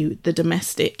value the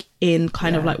domestic in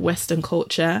kind of like Western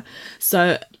culture.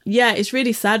 So yeah, it's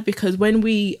really sad because when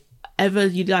you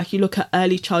look at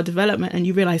early child development and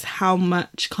you realize how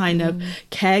much kind of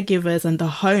caregivers and the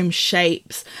home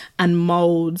shapes and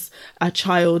molds a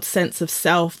child's sense of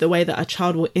self, the way that a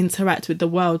child will interact with the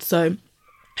world. So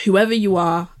whoever you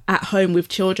are at home with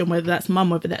children, whether that's mum,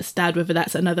 whether that's dad, whether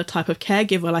that's another type of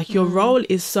caregiver, like your role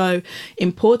is so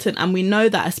important. And we know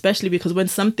that especially because when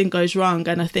something goes wrong,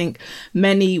 and I think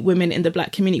many women in the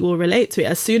Black community will relate to it,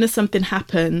 as soon as something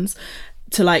happens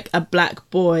to like a Black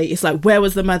boy, it's like, where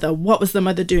was the mother? What was the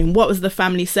mother doing? What was the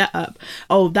family setup?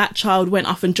 Oh, that child went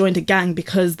off and joined a gang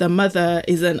because the mother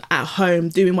isn't at home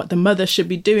doing what the mother should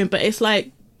be doing. But it's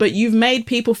like, but you've made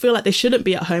people feel like they shouldn't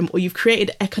be at home, or you've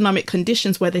created economic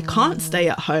conditions where they can't stay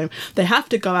at home. They have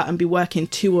to go out and be working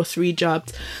 2 or 3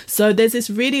 jobs. So there's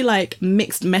this really like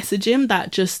mixed messaging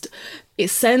that just, it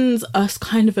sends us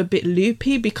kind of a bit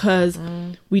loopy because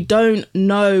we don't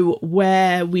know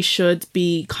where we should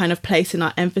be kind of placing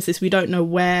our emphasis. We don't know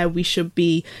where we should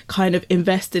be kind of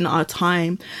investing our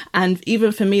time. And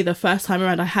even for me, the first time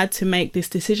around, I had to make this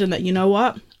decision that, you know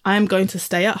what? I'm going to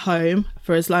stay at home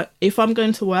for as long. If I'm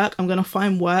going to work, I'm going to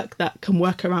find work that can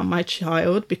work around my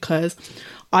child because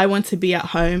I want to be at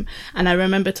home. And I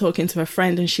remember talking to a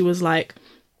friend and she was like,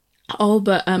 oh,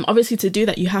 but obviously to do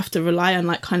that, you have to rely on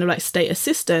like kind of like state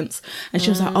assistance. And she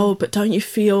was like, oh, but don't you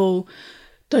feel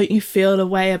a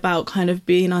way about kind of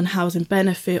being on housing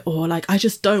benefit, or like, I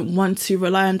just don't want to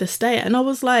rely on the state. And I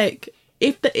was like,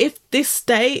 if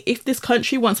this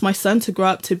country wants my son to grow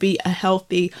up to be a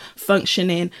healthy,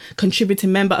 functioning,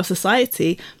 contributing member of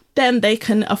society, then they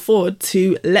can afford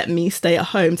to let me stay at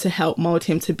home to help mold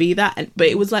him to be that. But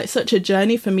it was like such a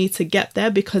journey for me to get there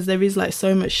because there is like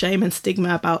so much shame and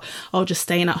stigma about, oh, just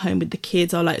staying at home with the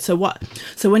kids, or like, so what?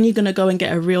 So when you're going to go and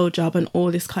get a real job and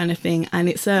all this kind of thing. And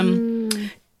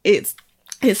it's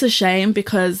it's a shame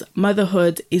because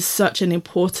motherhood is such an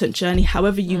important journey.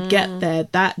 However you get there,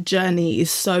 that journey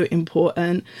is so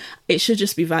important. It should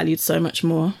just be valued so much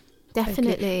more.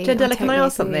 Definitely. Jandela, can I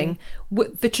ask something?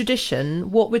 The tradition,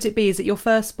 what would it be? Is it your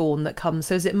firstborn that comes?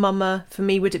 So is it mama? For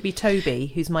me, would it be Toby,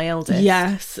 who's my eldest?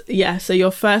 Yes. Yeah. So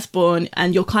your firstborn,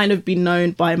 and you'll kind of be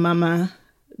known by mama,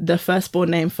 the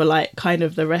firstborn name, for like kind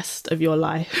of the rest of your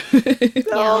life.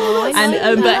 Oh,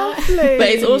 and but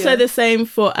it's also the same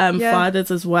for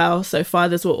fathers as well. So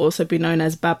fathers will also be known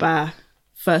as Baba,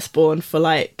 firstborn, for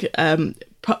like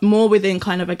more within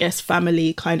kind of, I guess,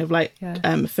 family kind of like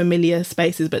familiar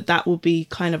spaces, but that will be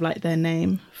kind of like their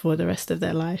name for the rest of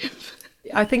their life.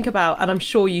 I think about, and I'm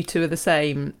sure you two are the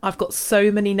same, I've got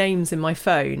so many names in my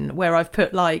phone where I've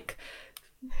put like,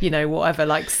 you know, whatever,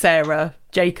 like Sarah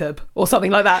Jacob or something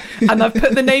like that, and I've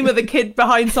put the name of the kid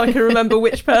behind so I can remember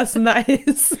which person that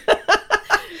is.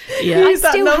 Whose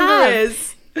that number is.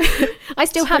 I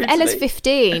still have Ella's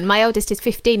 15. My eldest is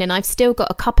 15, and I've still got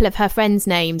a couple of her friends'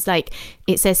 names. Like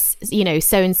it says, you know,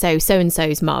 so and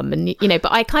so's mum, and you know.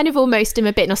 But I kind of almost am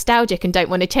a bit nostalgic and don't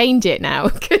want to change it now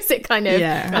because it kind of.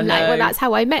 I'm like, well, that's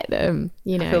how I met them.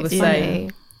 You know, I feel the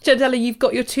same. Jandela, you've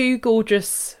got your two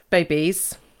gorgeous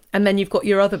babies, and then you've got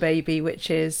your other baby,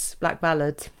 which is Black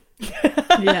Ballad.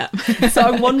 Yeah. So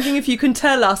I'm wondering if you can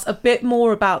tell us a bit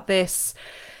more about this.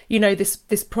 You know,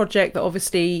 this project that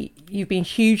obviously you've been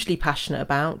hugely passionate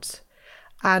about,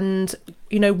 and,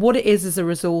 you know, what it is as a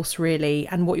resource really,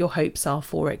 and what your hopes are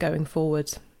for it going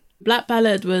forward. Black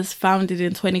Ballad was founded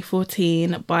in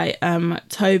 2014 by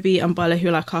Toby and Bola, who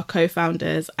are like our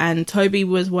co-founders. And Toby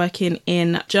was working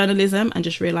in journalism and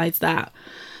just realised that,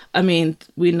 I mean,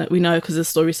 we know because the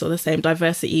story saw the same,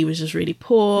 diversity was just really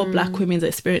poor. Black women's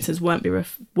experiences weren't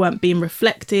being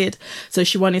reflected. So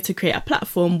she wanted to create a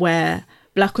platform where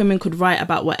Black women could write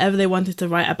about whatever they wanted to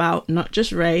write about, not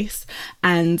just race,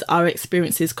 and our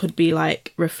experiences could be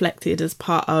like reflected as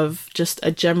part of just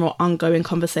a general ongoing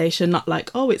conversation, not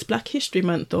like, oh, it's Black History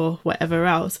Month or whatever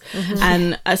else.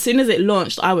 And as soon as it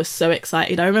launched, I was so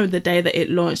excited. I remember the day that it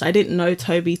launched, I didn't know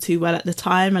Toby too well at the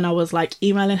time, and I was like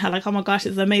emailing her like, oh my gosh,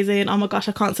 it's amazing, oh my gosh,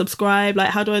 I can't subscribe, like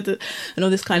how do I do, and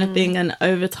all this kind of thing. And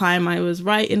over time I was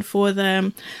writing for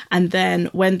them, and then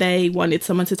when they wanted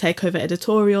someone to take over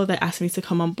editorial, they asked me to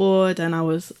come on board, and I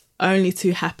was only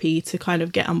too happy to kind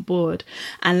of get on board.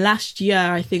 And last year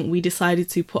I think we decided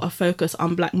to put a focus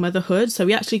on Black motherhood, so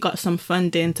we actually got some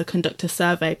funding to conduct a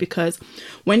survey, because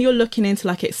when you're looking into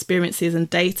like experiences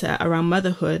and data around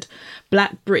motherhood,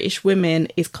 Black British women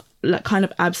is like kind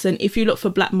of absent. If you look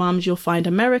for Black mums, you'll find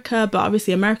America, but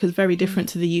obviously America is very different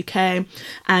to the UK,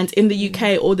 and in the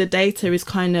UK all the data is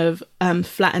kind of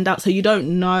flattened out, so you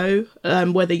don't know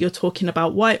whether you're talking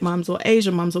about white mums or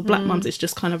Asian mums or Black mums. It's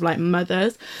just kind of like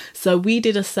mothers. So we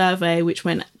did a survey which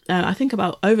went I think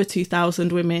about over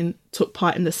 2,000 women took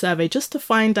part in the survey, just to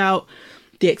find out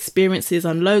the experiences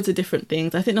on loads of different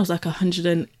things. I think there was like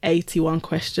 181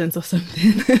 questions or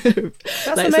something. That's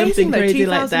like amazing, something though. crazy 2,000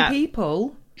 like that.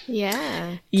 people.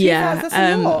 Yeah. Yeah. That's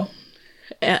a lot.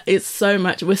 It's so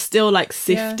much. We're still like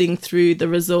sifting through the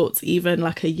results even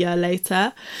like a year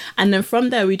later. And then from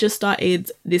there we just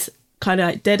started this kind of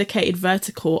like dedicated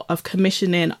vertical of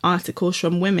commissioning articles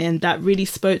from women that really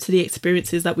spoke to the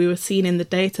experiences that we were seeing in the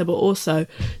data, but also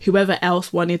whoever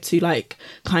else wanted to like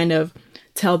kind of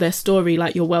tell their story,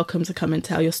 like you're welcome to come and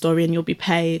tell your story and you'll be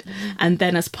paid. And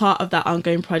then as part of that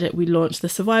ongoing project, we launched the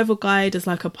Survival Guide as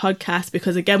like a podcast,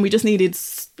 because again we just needed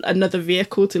another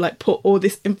vehicle to like put all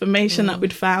this information that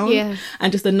we'd found,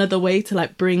 and just another way to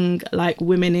like bring like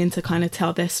women in to kind of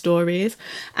tell their stories.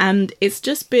 And it's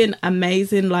just been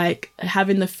amazing, like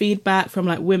having the feedback from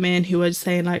like women who are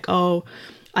saying like, oh,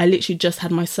 I literally just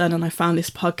had my son and I found this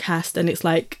podcast and it's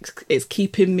like it's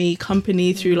keeping me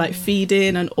company through like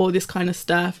feeding and all this kind of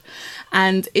stuff.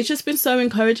 And it's just been so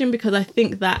encouraging, because I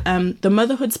think that the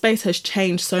motherhood space has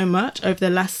changed so much over the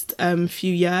last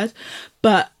few years,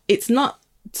 but it's not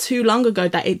too long ago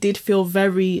that it did feel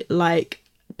very like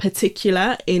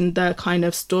particular in the kind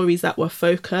of stories that were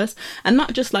focused, and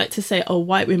not just like to say, oh,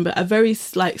 white women, but a very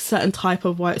like certain type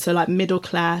of white, so like middle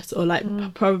class or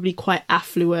like probably quite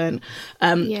affluent,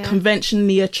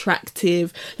 conventionally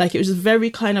attractive. Like it was very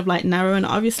kind of like narrow, and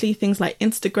obviously things like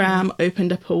Instagram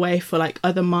opened up a way for like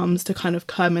other moms to kind of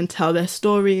come and tell their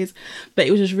stories. But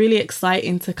it was just really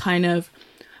exciting to kind of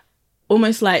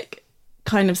almost like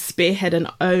kind of spearhead and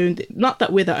own, not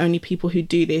that we're the only people who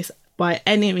do this by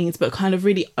any means, but kind of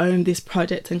really own this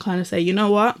project and kind of say, you know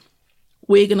what,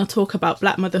 We're going to talk about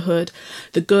Black motherhood,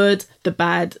 the good, the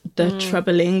bad, the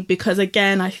troubling, because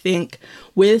again, I think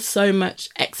with so much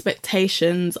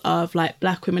expectations of like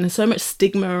Black women and so much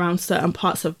stigma around certain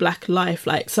parts of Black life,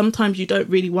 like sometimes you don't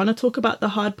really want to talk about the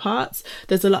hard parts.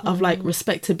 There's a lot of like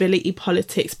respectability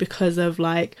politics because of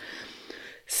like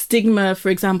stigma, for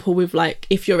example, with like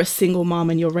if you're a single mom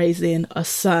and you're raising a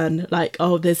son, like,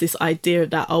 oh, there's this idea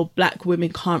that, oh, Black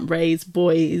women can't raise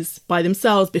boys by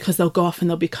themselves because they'll go off and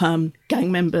they'll become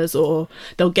gang members or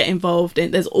they'll get involved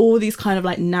in, there's all these kind of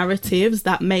like narratives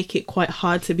that make it quite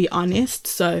hard to be honest.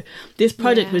 So this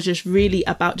project was just really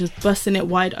about just busting it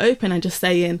wide open and just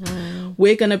saying,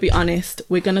 we're going to be honest,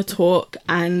 we're going to talk,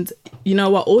 and you know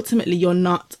what, ultimately you're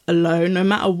not alone. No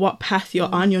matter what path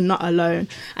you're on, you're not alone.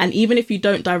 And even if you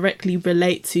don't directly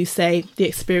relate to, say, the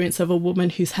experience of a woman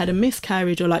who's had a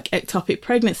miscarriage or like ectopic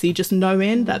pregnancy, just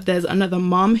knowing that there's another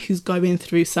mom who's going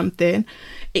through something,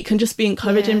 it can just be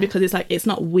encouraging because it's like, it's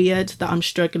not weird that I'm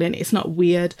struggling. It's not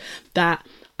weird that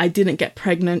I didn't get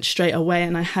pregnant straight away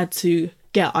and I had to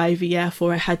get IVF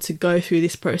or I had to go through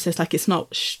this process. Like, it's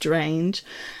not strange.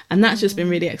 And that's just been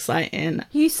really exciting.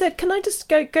 You said, can I just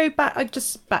go back? I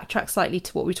just backtrack slightly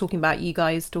to what we were talking about. You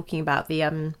guys talking about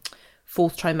the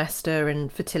fourth trimester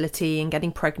and fertility and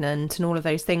getting pregnant and all of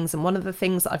those things. And one of the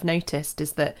things that I've noticed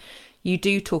is that you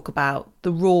do talk about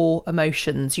the raw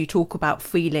emotions. You talk about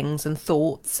feelings and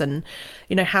thoughts and,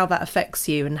 you know, how that affects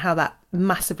you and how that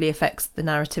massively affects the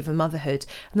narrative of motherhood.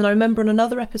 And then I remember on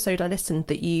another episode I listened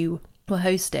that you were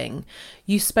hosting,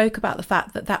 you spoke about the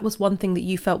fact that that was one thing that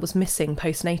you felt was missing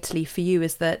postnatally for you,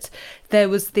 is that there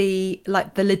was the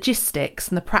logistics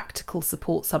and the practical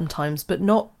support sometimes, but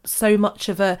not so much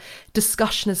of a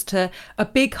discussion as to a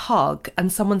big hug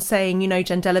and someone saying, you know,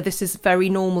 Jandela, this is very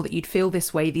normal that you'd feel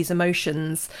this way, these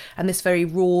emotions and this very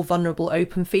raw, vulnerable,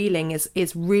 open feeling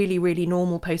is really, really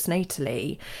normal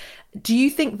postnatally. Do you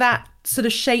think that sort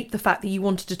of shaped the fact that you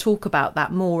wanted to talk about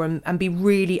that more and be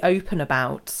really open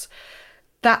about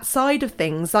that side of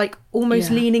things, like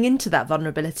almost leaning into that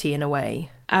vulnerability in a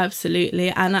way? Absolutely.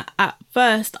 And at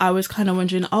first I was kind of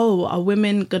wondering, oh, are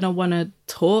women gonna want to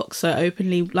talk so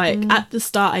openly? Like at the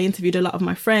start I interviewed a lot of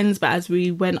my friends, but as we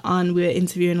went on we were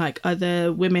interviewing like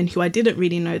other women who I didn't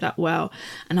really know that well,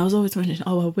 and I was always wondering,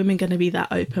 oh, are women gonna be that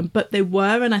open? But they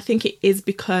were. And I think it is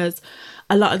because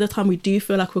a lot of the time we do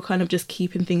feel like we're kind of just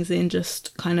keeping things in,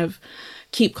 just kind of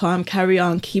keep calm, carry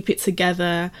on, keep it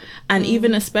together. And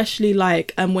even especially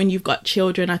like when you've got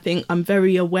children, I think I'm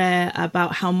very aware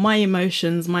about how my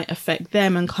emotions might affect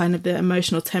them and kind of the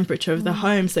emotional temperature of the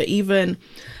home. So even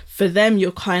for them,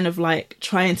 you're kind of like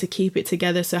trying to keep it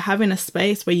together. So having a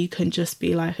space where you can just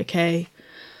be like, okay,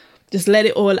 just let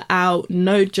it all out,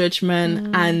 no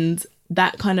judgment, and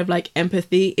that kind of like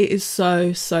empathy, it is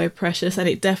so, so precious. And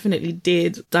it definitely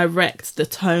did direct the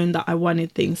tone that I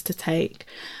wanted things to take.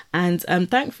 And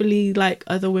thankfully, like,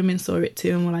 other women saw it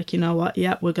too and were like, you know what,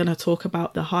 we're going to talk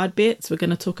about the hard bits, we're going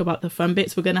to talk about the fun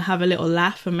bits, we're going to have a little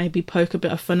laugh and maybe poke a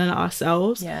bit of fun at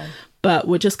ourselves. But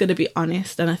we're just going to be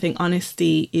honest. And I think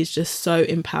honesty is just so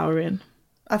empowering.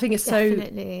 I think it's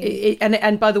definitely.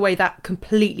 And by the way, that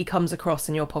completely comes across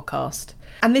in your podcast.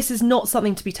 And this is not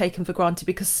something to be taken for granted,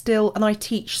 because still, and I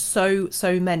teach so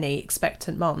many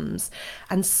expectant mums,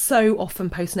 and so often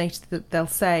postnatal that they'll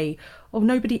say, oh,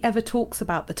 nobody ever talks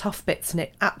about the tough bits. And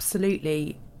it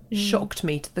absolutely shocked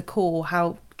me to the core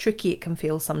how tricky it can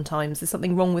feel sometimes. There's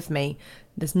something wrong with me.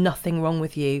 There's nothing wrong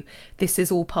with you. This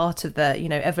is all part of the, you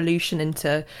know, evolution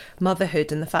into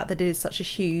motherhood, and the fact that it is such a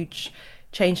huge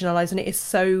change in our lives. And it is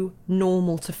so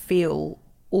normal to feel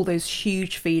all those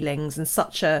huge feelings and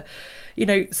such a, you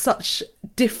know, such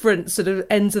different sort of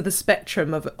ends of the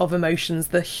spectrum of emotions,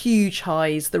 the huge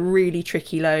highs, the really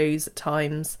tricky lows at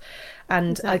times.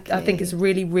 And exactly. I think it's a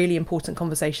really, really important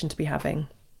conversation to be having.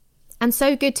 And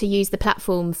so good to use the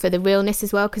platform for the realness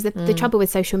as well, because the trouble with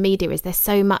social media is there's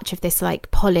so much of this like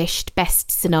polished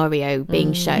best scenario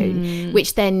being shown,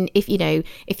 which then if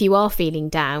you are feeling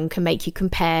down can make you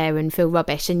compare and feel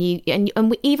rubbish. And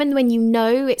even when you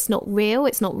know it's not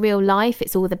real life,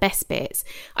 it's all the best bits,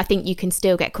 I think you can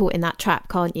still get caught in that trap,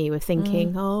 can't you, of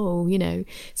thinking, oh, you know.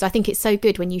 So I think it's so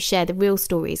good when you share the real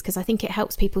stories, because I think it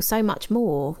helps people so much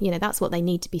more. You know, that's what they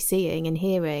need to be seeing and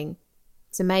hearing.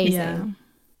 It's amazing. Yeah.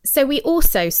 So we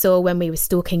also saw when we were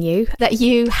stalking you that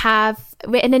you have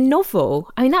written a novel.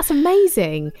 I mean, that's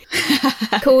amazing.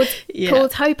 called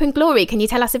Hope and Glory. Can you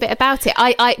tell us a bit about it?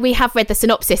 We have read the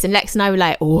synopsis and Lex and I were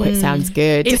like, oh, it sounds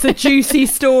good. It's a juicy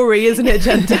story, isn't it,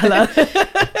 Jandela?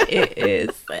 It is.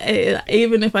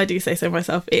 Even if I do say so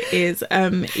myself, it is.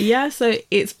 So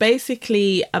it's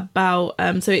basically about,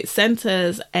 so it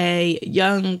centers a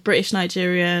young British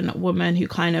Nigerian woman who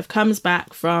kind of comes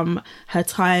back from her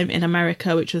time in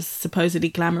America, which was supposedly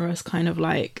glamorous, kind of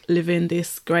like living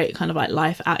this great kind of like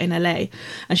life out in LA.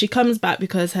 And she comes back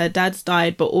because her dad's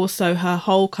died, but also her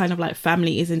whole kind of like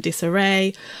family is in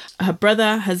disarray. Her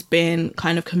brother has been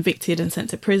kind of convicted and sent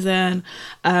to prison.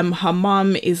 Her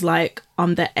mum is like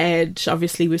on the edge,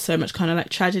 obviously, with so much kind of like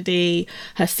tragedy.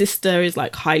 Her sister is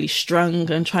like highly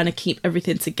strung and trying to keep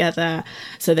everything together,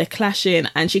 so they're clashing,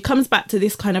 and she comes back to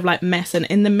this kind of like mess, and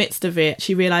in the midst of it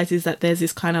she realizes that there's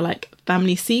this kind of like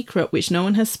family secret which no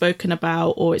one has spoken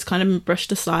about, or it's kind of been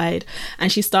brushed aside,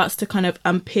 and she starts to kind of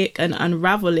unpick and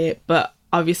unravel it, but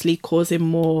obviously causing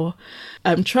more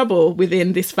trouble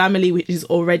within this family, which is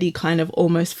already kind of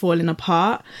almost falling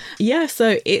apart. Yeah,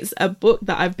 so it's a book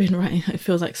that I've been writing, it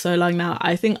feels like so long now.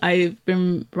 I think I've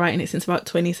been writing it since about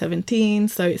 2017,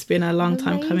 so it's been a long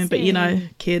time coming, but you know,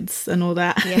 kids and all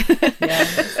that. Yeah,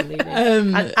 absolutely.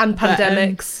 And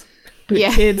pandemics.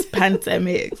 Kids,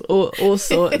 pandemics, all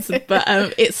sorts. But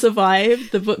it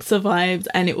survived. The book survived,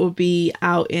 and it will be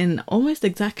out in almost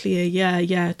exactly a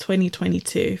year.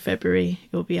 2022 February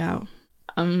it will be out.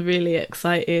 I'm really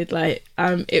excited. Like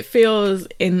it feels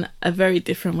in a very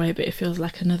different way, but it feels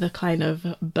like another kind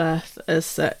of birth as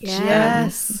such.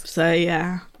 Yes. So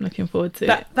yeah, I'm looking forward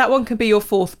to it. That one could be your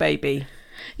fourth baby.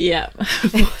 Yeah.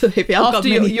 After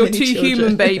your two children.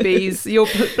 Human babies, your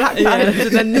Black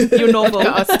Ballad, and then your novel.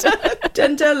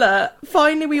 Jendela,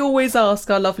 finally we always ask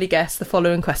our lovely guests the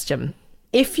following question.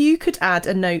 If you could add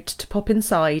a note to pop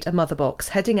inside a mother box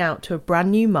heading out to a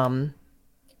brand new mum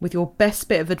with your best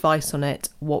bit of advice on it,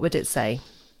 what would it say?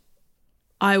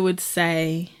 I would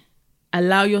say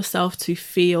allow yourself to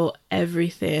feel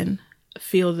everything.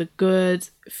 Feel the good,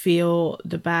 feel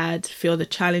the bad, feel the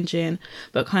challenging,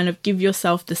 but kind of give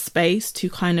yourself the space to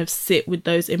kind of sit with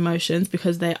those emotions,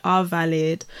 because they are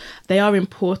valid. They are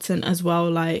important as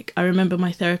well. Like I remember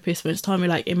my therapist once told me,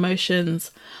 like,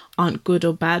 emotions aren't good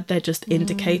or bad, they're just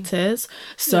indicators.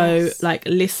 So like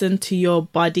listen to your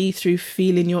body through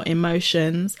feeling your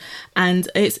emotions. And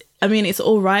it's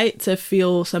all right to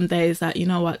feel some days that, you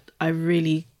know what, I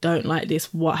really don't like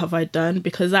this, what have I done?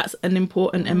 Because that's an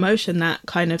important emotion that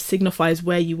kind of signifies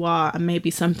where you are, and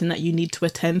maybe something that you need to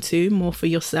attend to more for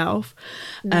yourself,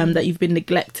 that you've been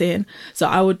neglecting. So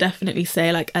I would definitely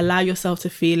say, like, allow yourself to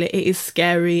feel it. It is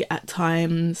scary at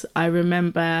times. I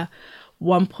remember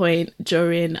one point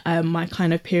during my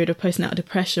kind of period of postnatal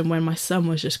depression when my son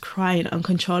was just crying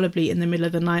uncontrollably in the middle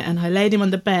of the night, and I laid him on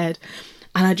the bed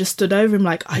and I just stood over him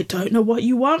like, I don't know what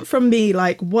you want from me.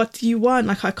 Like, what do you want?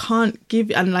 Like, I can't give.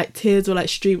 And like tears were like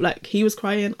stream. Like he was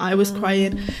crying, I was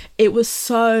crying. It was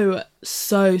so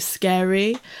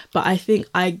scary. But I think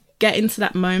I get into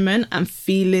that moment and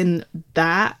feeling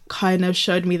that kind of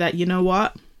showed me that, you know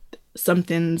what?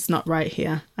 Something's not right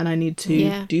here and I need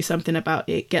to do something about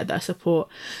it, get that support.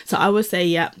 So I would say,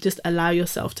 just allow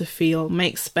yourself to feel,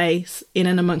 make space in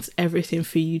and amongst everything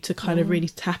for you to kind of really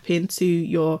tap into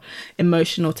your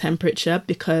emotional temperature,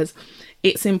 because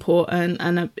it's important.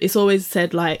 And it's always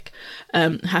said, like,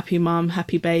 happy mom,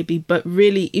 happy baby, but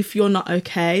really if you're not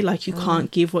okay, like you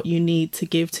can't give what you need to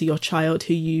give to your child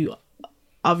who you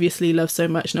obviously love so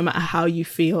much, no matter how you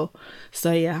feel.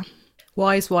 So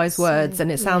wise words,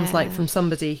 and it sounds like from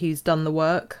somebody who's done the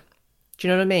work. Do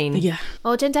you know what I mean? Yeah.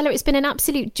 Oh, Jendela, it's been an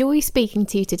absolute joy speaking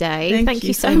to you today. Thank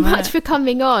you so much for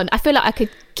coming on. I feel like I could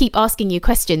keep asking you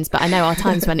questions, but I know our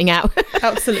time's running out.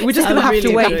 Absolutely. We're just going to have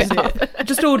to wait.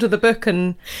 Just order the book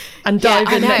and dive in.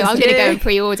 I know. I'm going to go and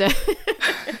pre-order.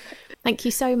 Thank you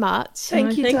so much.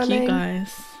 Thank you,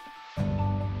 guys.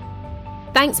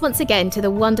 Thanks once again to the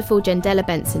wonderful Jendela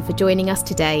Benson for joining us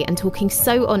today and talking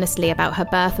so honestly about her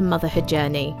birth and motherhood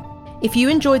journey. If you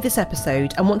enjoyed this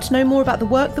episode and want to know more about the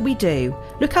work that we do,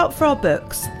 look out for our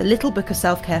books, The Little Book of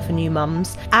Self-Care for New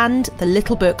Mums and The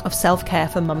Little Book of Self-Care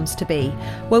for Mums-to-Be,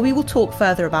 where we will talk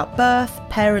further about birth,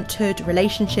 parenthood,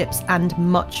 relationships and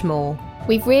much more.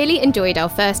 We've really enjoyed our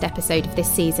first episode of this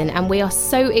season, and we are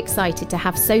so excited to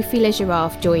have Sophie Le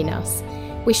Giraffe join us.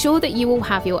 We're sure that you all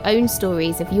have your own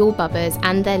stories of your bubbers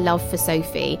and their love for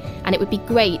Sophie, and it would be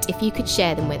great if you could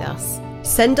share them with us.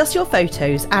 Send us your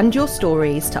photos and your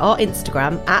stories to our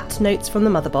Instagram at Notes from the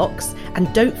Motherbox,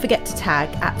 and don't forget to tag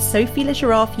at Sophie Le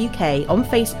Giraffe UK on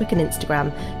Facebook and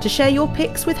Instagram to share your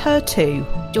pics with her too.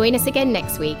 Join us again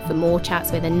next week for more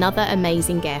chats with another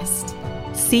amazing guest.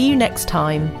 See you next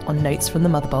time on Notes from the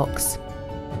Motherbox.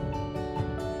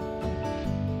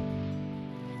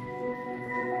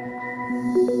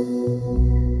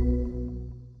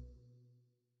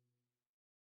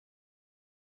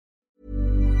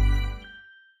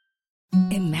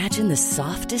 Imagine the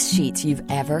softest sheets you've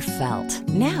ever felt.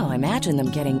 Now imagine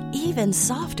them getting even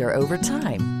softer over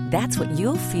time. That's what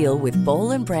you'll feel with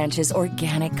Boll & Branch's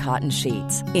organic cotton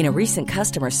sheets. In a recent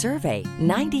customer survey,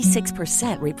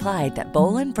 96% replied that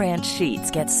Boll & Branch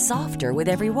sheets get softer with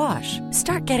every wash.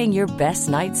 Start getting your best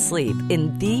night's sleep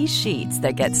in these sheets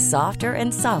that get softer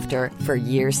and softer for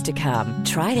years to come.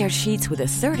 Try their sheets with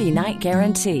a 30-night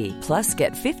guarantee. Plus,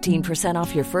 get 15%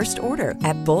 off your first order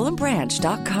at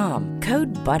bollandbranch.com.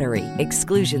 Code BUTTERY.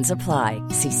 Exclusions apply.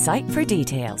 See site for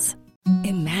details.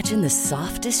 Imagine the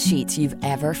softest sheets you've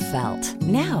ever felt.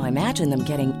 Now imagine them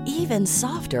getting even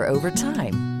softer over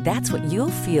time. That's what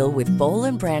you'll feel with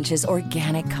Boll & Branch's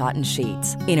organic cotton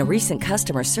sheets. In a recent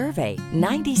customer survey,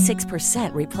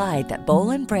 96% replied that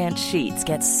Boll & Branch sheets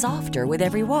get softer with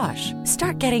every wash.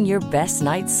 Start getting your best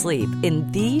night's sleep in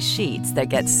these sheets that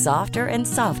get softer and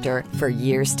softer for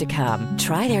years to come.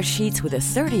 Try their sheets with a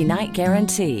 30-night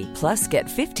guarantee. Plus, get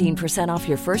 15% off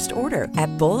your first order at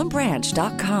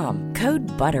bollandbranch.com. Code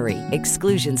BUTTERY.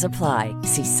 Exclusions apply.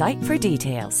 See site for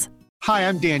details. Hi,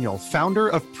 I'm Daniel, founder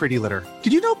of Pretty Litter.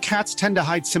 Did you know cats tend to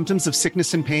hide symptoms of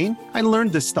sickness and pain? I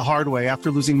learned this the hard way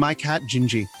after losing my cat,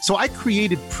 Gingy. So I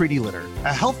created Pretty Litter,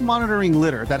 a health monitoring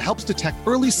litter that helps detect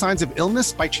early signs of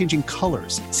illness by changing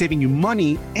colors, saving you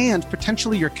money and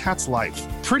potentially your cat's life.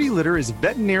 Pretty Litter is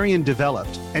veterinarian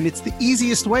developed, and it's the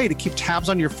easiest way to keep tabs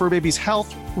on your fur baby's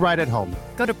health right at home.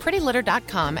 Go to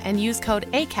prettylitter.com and use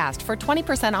code ACAST for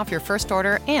 20% off your first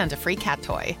order and a free cat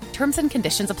toy. Terms and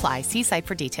conditions apply. See site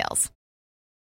for details.